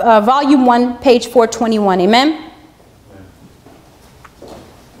 or volume 1, page 421. Amen?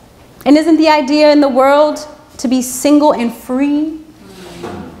 And isn't the idea in the world to be single and free?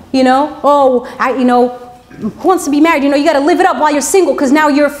 You know, who wants to be married? You know, you got to live it up while you're single because now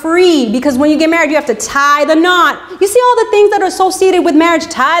you're free. Because when you get married, you have to tie the knot. You see all the things that are associated with marriage?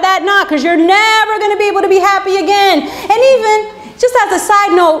 Tie that knot because you're never going to be able to be happy again. And even, just as a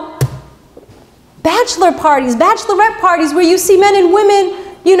side note, bachelor parties, bachelorette parties where you see men and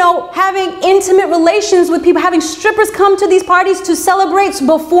women, you know, having intimate relations with people, having strippers come to these parties to celebrate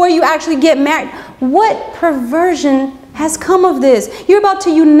before you actually get married. What perversion has come of this? You're about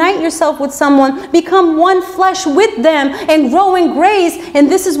to unite yourself with someone, become one flesh with them, and grow in grace, and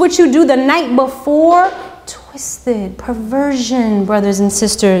this is what you do the night before? Twisted perversion, brothers and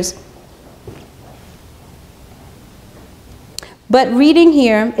sisters. But reading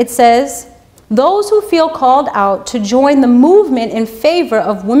here, it says, those who feel called out to join the movement in favor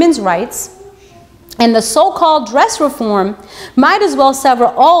of women's rights and the so-called dress reform might as well sever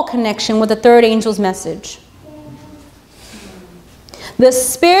all connection with the third angel's message. The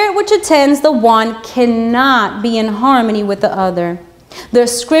spirit which attends the one cannot be in harmony with the other. The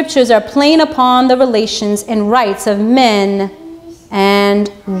scriptures are plain upon the relations and rights of men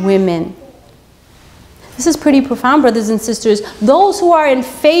and women. This is pretty profound, brothers and sisters. Those who are in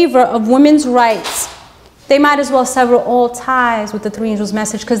favor of women's rights, they might as well sever all ties with the three angels'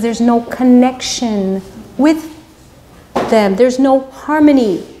 message because there's no connection with them. There's no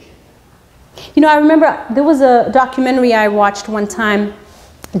harmony. You know, I remember there was a documentary I watched one time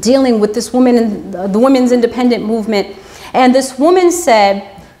dealing with this woman in the women's independent movement. And this woman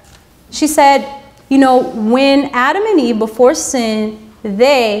said, she said, you know, when Adam and Eve before sin,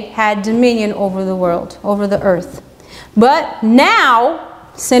 they had dominion over the world, over the earth. But now,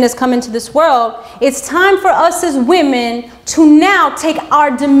 sin has come into this world. It's time for us as women to now take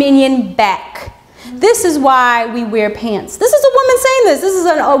our dominion back. This is why we wear pants. This is a woman saying this. This is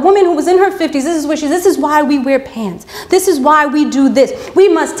a woman who was in her 50s. This is what this is why we wear pants. This is why we do this. We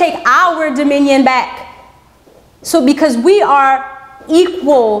must take our dominion back. So because we are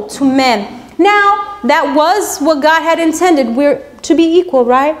equal to men. Now, that was what God had intended. We're to be equal,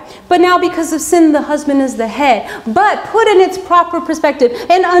 right? But now because of sin, the husband is the head. But put in its proper perspective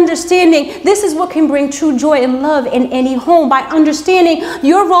and understanding, this is what can bring true joy and love in any home, by understanding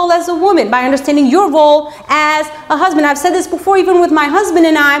your role as a woman, by understanding your role as a husband. I've said this before, even with my husband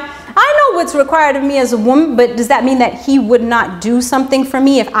and I know what's required of me as a woman, but does that mean that he would not do something for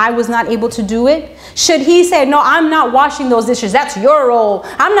me if I was not able to do it? Should he say, no, I'm not washing those dishes, that's your role,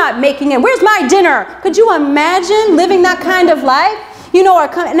 I'm not making it, where's my dinner? Could you imagine living that kind of life? You know,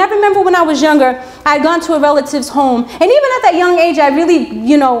 and I remember when I was younger, I had gone to a relative's home. And even at that young age, I really,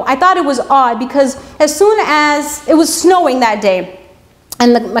 you know, I thought it was odd because as soon as it was snowing that day,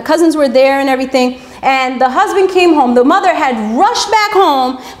 and my cousins were there and everything, and the husband came home. The mother had rushed back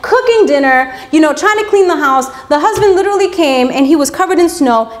home, cooking dinner, you know, trying to clean the house. The husband literally came, and he was covered in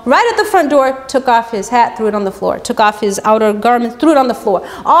snow. Right at the front door, took off his hat, threw it on the floor. Took off his outer garments, threw it on the floor.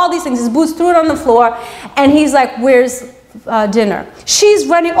 All these things, his boots, threw it on the floor. And he's like, where's dinner? She's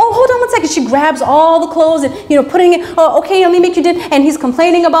running, oh, hold on one second. She grabs all the clothes and, you know, putting it, oh, okay, let me make you dinner. And he's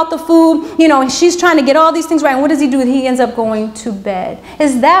complaining about the food, you know, and she's trying to get all these things right. And what does he do? He ends up going to bed.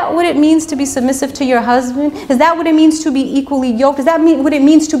 Is that what it means to be submissive to your husband? Is that what it means to be equally yoked? Does that mean what it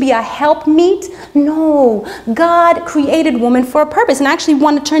means to be a helpmeet? No. God created woman for a purpose. And I actually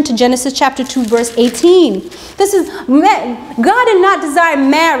want to turn to Genesis chapter 2, verse 18. This is, God did not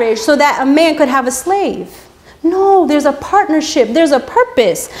design marriage so that a man could have a slave. No, there's a partnership. There's a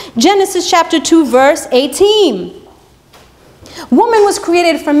purpose. Genesis chapter 2, verse 18. Woman was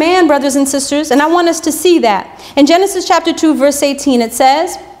created for man, brothers and sisters, and I want us to see that. In Genesis chapter 2, verse 18, it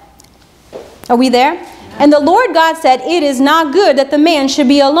says, are we there? And the Lord God said, it is not good that the man should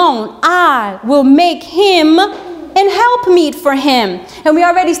be alone. I will make him an helpmeet for him. And we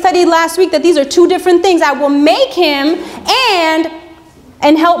already studied last week that these are two different things. I will make him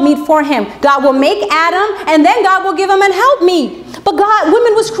and helpmeet for him. God will make Adam, and then God will give him an helpmeet. But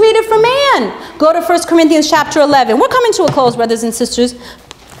woman was created for man. Go to 1 Corinthians chapter 11. We're coming to a close, brothers and sisters.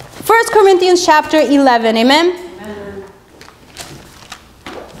 1 Corinthians chapter 11, amen? Amen.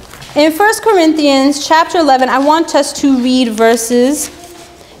 In 1 Corinthians chapter 11, I want us to read verses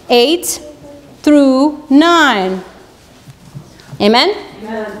 8 through 9. Amen?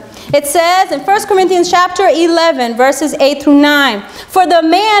 Amen. It says in 1 Corinthians chapter 11, verses 8 through 9, for the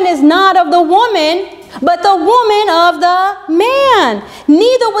man is not of the woman, but the woman of the man.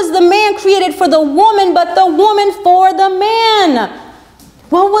 Neither was the man created for the woman, but the woman for the man.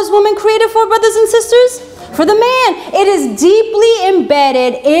 What was woman created for, brothers and sisters? For the man. It is deeply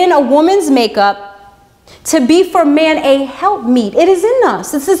embedded in a woman's makeup to be for man a helpmeet. It is in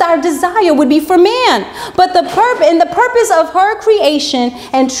us. This is our desire, would be for man. But the purpose of her creation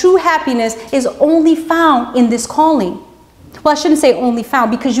and true happiness is only found in this calling. Well, I shouldn't say only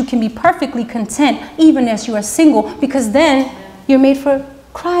found, because you can be perfectly content even as you are single, because then you're made for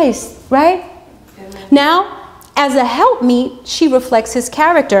Christ, right? Amen. Now, as a helpmeet, she reflects his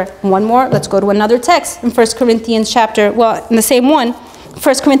character. One more, let's go to another text in 1 Corinthians chapter, well, in the same one.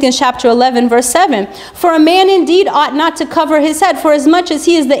 1 Corinthians chapter 11, verse 7. For a man indeed ought not to cover his head, for as much as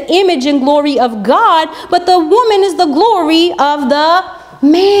he is the image and glory of God, but the woman is the glory of the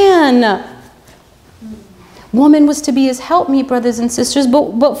man. Woman was to be his helpmeet, brothers and sisters,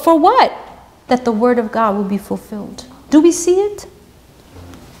 but for what? That the word of God will be fulfilled. Do we see it?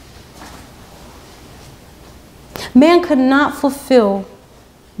 Man could not fulfill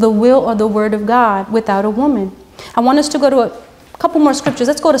the will or the word of God without a woman. I want us to go to a couple more scriptures.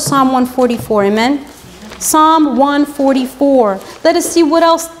 Let's go to Psalm 144, amen? Psalm 144. Let us see what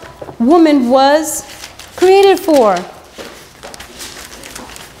else woman was created for.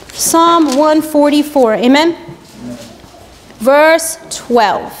 Psalm 144, amen? Verse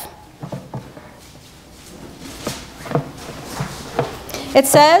 12. It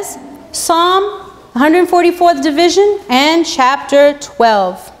says, Psalm 144th division and chapter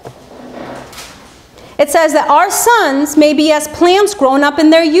 12. It says that our sons may be as plants grown up in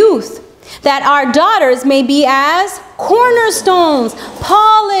their youth, that our daughters may be as cornerstones,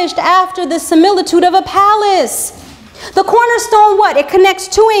 polished after the similitude of a palace. The cornerstone, what? It connects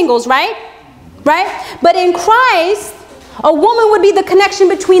two angles, right? Right? But in Christ, a woman would be the connection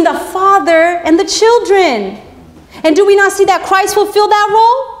between the father and the children. And do we not see that Christ fulfilled that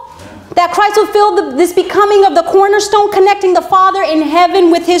role? That Christ fulfilled this becoming of the cornerstone, connecting the Father in heaven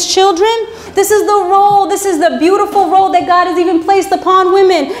with his children. This is the role, this is the beautiful role that God has even placed upon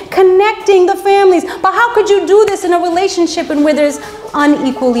women, connecting the families. But how could you do this in a relationship in where there's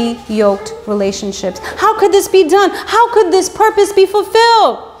unequally yoked relationships? How could this be done? How could this purpose be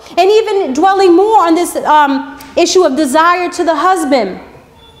fulfilled? And even dwelling more on this issue of desire to the husband,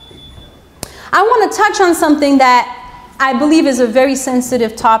 I want to touch on something that I believe is a very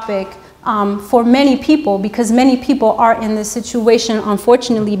sensitive topic for many people, because many people are in this situation,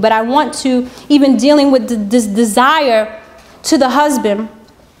 unfortunately. But I want to, even dealing with this desire to the husband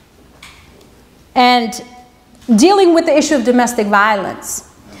and dealing with the issue of domestic violence.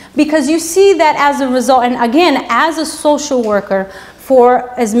 Because you see that as a result, and again, as a social worker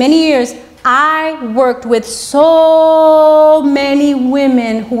for as many years, I worked with so many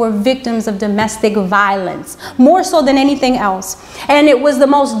women who were victims of domestic violence, more so than anything else. And it was the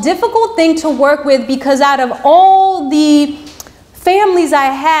most difficult thing to work with, because out of all the families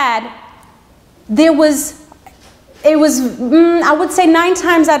I had, I would say 9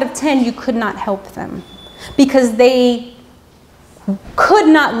 times out of 10, you could not help them, because they could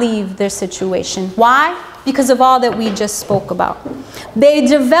not leave their situation. Why? Because of all that we just spoke about. They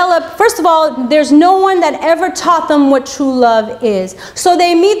develop, first of all, there's no one that ever taught them what true love is. So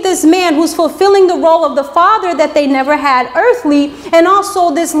they meet this man who's fulfilling the role of the father that they never had earthly, and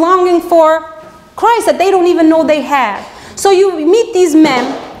also this longing for Christ that they don't even know they had. So you meet these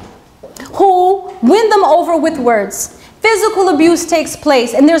men who win them over with words. Physical abuse takes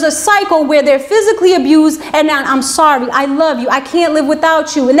place, and there's a cycle where they're physically abused, and now, I'm sorry, I love you, I can't live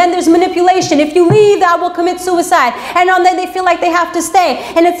without you. And then there's manipulation. If you leave, I will commit suicide. And then they feel like they have to stay,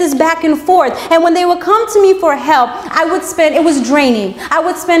 and it's this back and forth. And when they would come to me for help, it was draining. I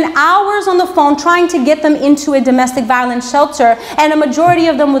would spend hours on the phone trying to get them into a domestic violence shelter, and a majority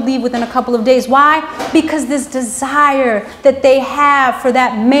of them would leave within a couple of days. Why? Because this desire that they have for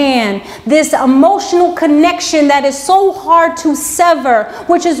that man, this emotional connection that is so hard to sever,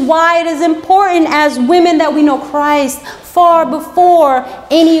 which is why it is important as women that we know Christ far before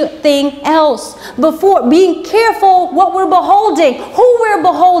anything else. Before being careful what we're beholding, who we're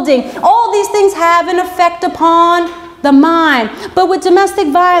beholding. All these things have an effect upon the mind. But with domestic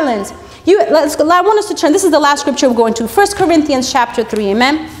violence, I want us to turn, this is the last scripture we're going to, 1 Corinthians chapter 3,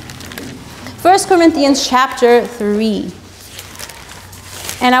 amen? 1 Corinthians chapter 3.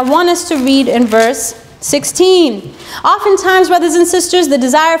 And I want us to read in verse 16. Oftentimes, brothers and sisters, the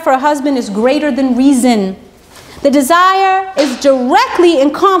desire for a husband is greater than reason. The desire is directly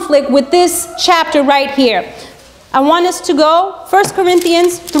in conflict with this chapter right here. I want us to go 1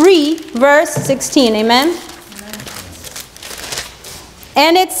 Corinthians 3, verse 16. Amen? Amen.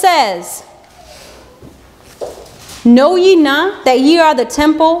 And it says, know ye not that ye are the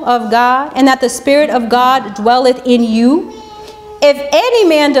temple of God, and that the Spirit of God dwelleth in you? If any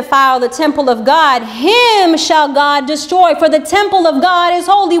man defile the temple of God, him shall God destroy. For the temple of God is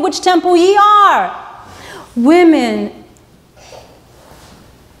holy, which temple ye are. Women,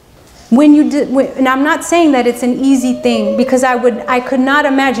 and I'm not saying that it's an easy thing, because I could not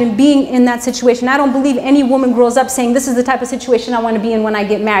imagine being in that situation. I don't believe any woman grows up saying, this is the type of situation I want to be in when I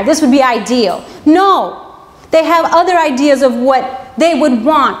get married. This would be ideal. No. They have other ideas of what they would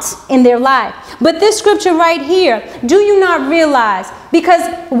want in their life. But this scripture right here, do you not realize? Because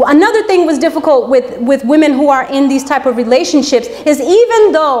another thing was difficult with women who are in these type of relationships is,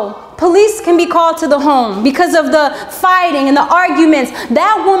 even though police can be called to the home because of the fighting and the arguments,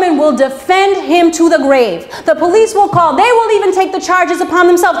 that woman will defend him to the grave. The police will call. They will even take the charges upon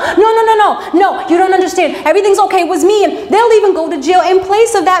themselves. No, you don't understand. Everything's okay with me. And they'll even go to jail in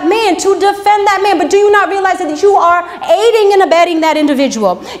place of that man to defend that man. But do you not realize that you are aiding and abetting that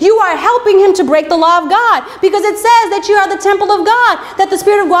individual? You are helping him to break the law of God, because it says that you are the temple of God, that the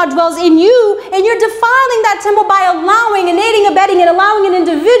Spirit of God dwells in you, and you're defiling that temple by allowing and aiding, abetting, and allowing an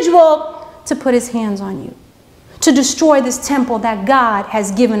individual to put his hands on you, to destroy this temple that God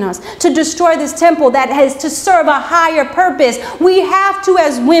has given us, to destroy this temple that has to serve a higher purpose. We have to,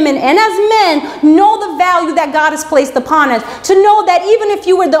 as women and as men, know the value that God has placed upon us, to know that even if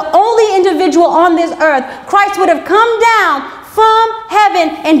you were the only individual on this earth, Christ would have come down from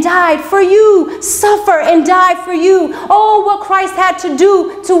heaven and died for you, suffer and die for you. Oh, what Christ had to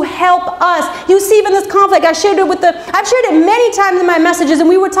do to help us. You see, even this conflict, I've shared it many times in my messages, and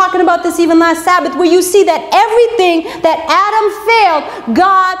we were talking about this even last Sabbath, where you see that everything that Adam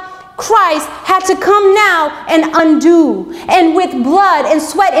failed, Christ had to come now and undo, and with blood and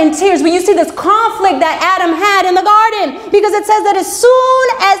sweat and tears. But you see this conflict that Adam had in the garden, because it says that as soon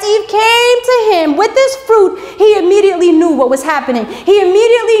as Eve came to him with this fruit, he immediately knew what was happening. He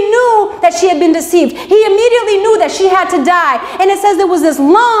immediately knew that she had been deceived. He immediately knew that she had to die. And it says there was this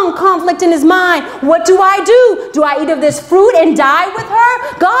long conflict in his mind. What do I do? Do I eat of this fruit and die with her?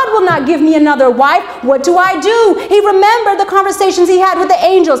 God will not give me another wife. What do I do? He remembered the conversations he had with the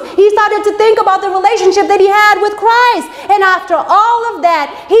angels. He started to think about the relationship that he had with Christ. And after all of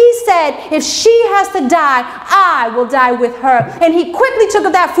that, he said, if she has to die, I will die with her. And he quickly took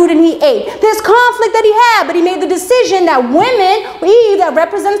of that fruit and he ate. This conflict that he had, but he made the decision that women, Eve, that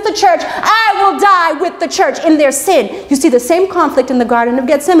represents the church, I will die with the church in their sin. You see the same conflict in the Garden of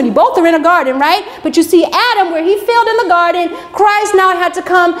Gethsemane. Both are in a garden, right? But you see Adam, where he failed in the garden, Christ now had to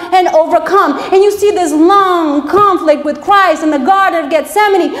come and overcome. And you see this long conflict with Christ in the Garden of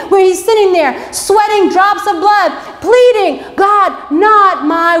Gethsemane, where he's sitting there sweating drops of blood, pleading, God, not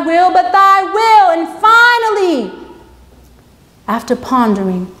my will, but thy will. And finally, after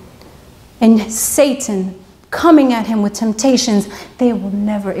pondering and Satan coming at him with temptations, they will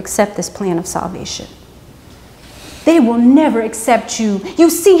never accept this plan of salvation. They will never accept you. You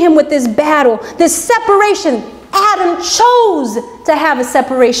see him with this battle, this separation. Adam chose to have a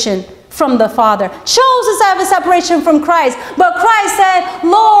separation from the Father, chose to have a separation from Christ. But Christ said,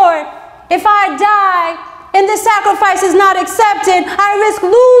 Lord, if I die and this sacrifice is not accepted, I risk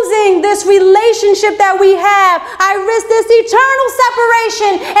losing this relationship that we have. I risk this eternal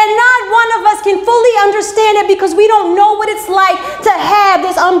separation, and not one of us can fully understand it, because we don't know what it's like to have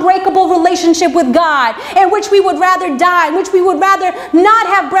this unbreakable relationship with God, in which we would rather die, in which we would rather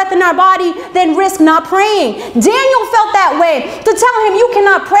not have breath in our body than risk not praying. Daniel felt that way. To tell him you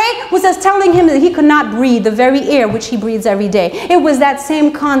cannot pray was as telling him that he could not breathe the very air which he breathes every day. It was that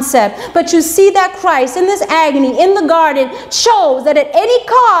same concept. But you see that Christ in this agony in the garden chose that at any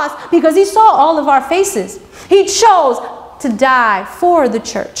cost, because he saw all of our faces, he chose to die for the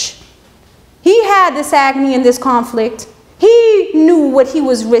church. He had this agony and this conflict. He knew what he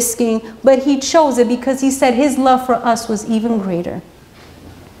was risking, but he chose it because he said his love for us was even greater.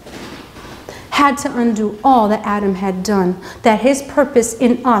 Had to undo all that Adam had done, that his purpose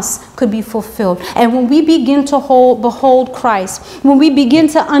in us could be fulfilled. And when we begin to behold Christ, when we begin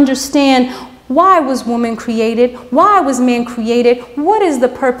to understand why was woman created? Why was man created? What is the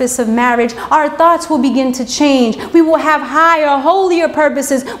purpose of marriage? Our thoughts will begin to change. We will have higher, holier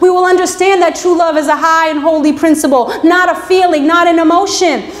purposes. We will understand that true love is a high and holy principle, not a feeling, not an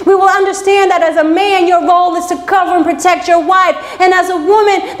emotion. We will understand that as a man, your role is to cover and protect your wife. And as a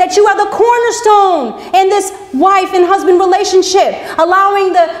woman, that you are the cornerstone in this wife and husband relationship,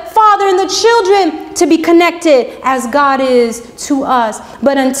 allowing the father and the children to be connected as God is to us.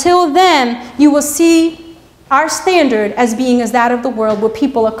 But until then, you will see our standard as being as that of the world, where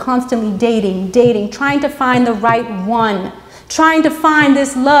people are constantly dating, trying to find the right one, trying to find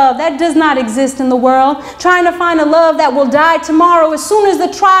this love that does not exist in the world, trying to find a love that will die tomorrow as soon as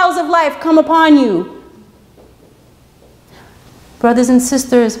the trials of life come upon you. Brothers and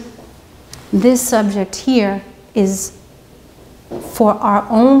sisters, this subject here is for our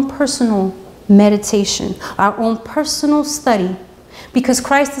own personal meditation, our own personal study, because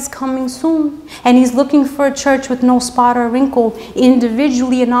Christ is coming soon, and he's looking for a church with no spot or wrinkle,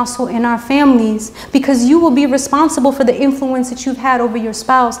 individually and also in our families, because you will be responsible for the influence that you've had over your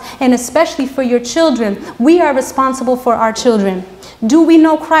spouse, and especially for your children. We are responsible for our children. Do we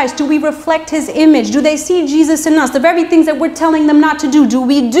know Christ? Do we reflect his image? Do they see Jesus in us? The very things that we're telling them not to do, do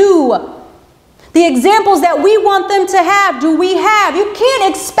we do? The examples that we want them to have, do we have? You can't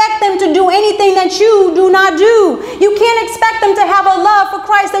expect them to do anything that you do not do. You can't expect them to have a love for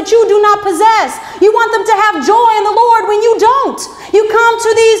Christ that you do not possess. You want them to have joy in the Lord when you don't. You come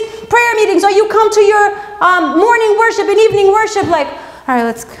to these prayer meetings, or you come to your morning worship and evening worship like, all right,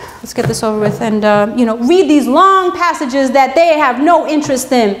 let's get this over with, and read these long passages that they have no interest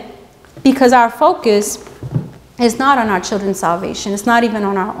in, because our focus is not on our children's salvation. It's not even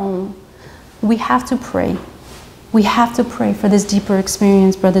on our own. We have to pray. We have to pray for this deeper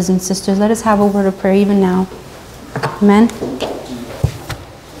experience, brothers and sisters. Let us have a word of prayer even now. Amen.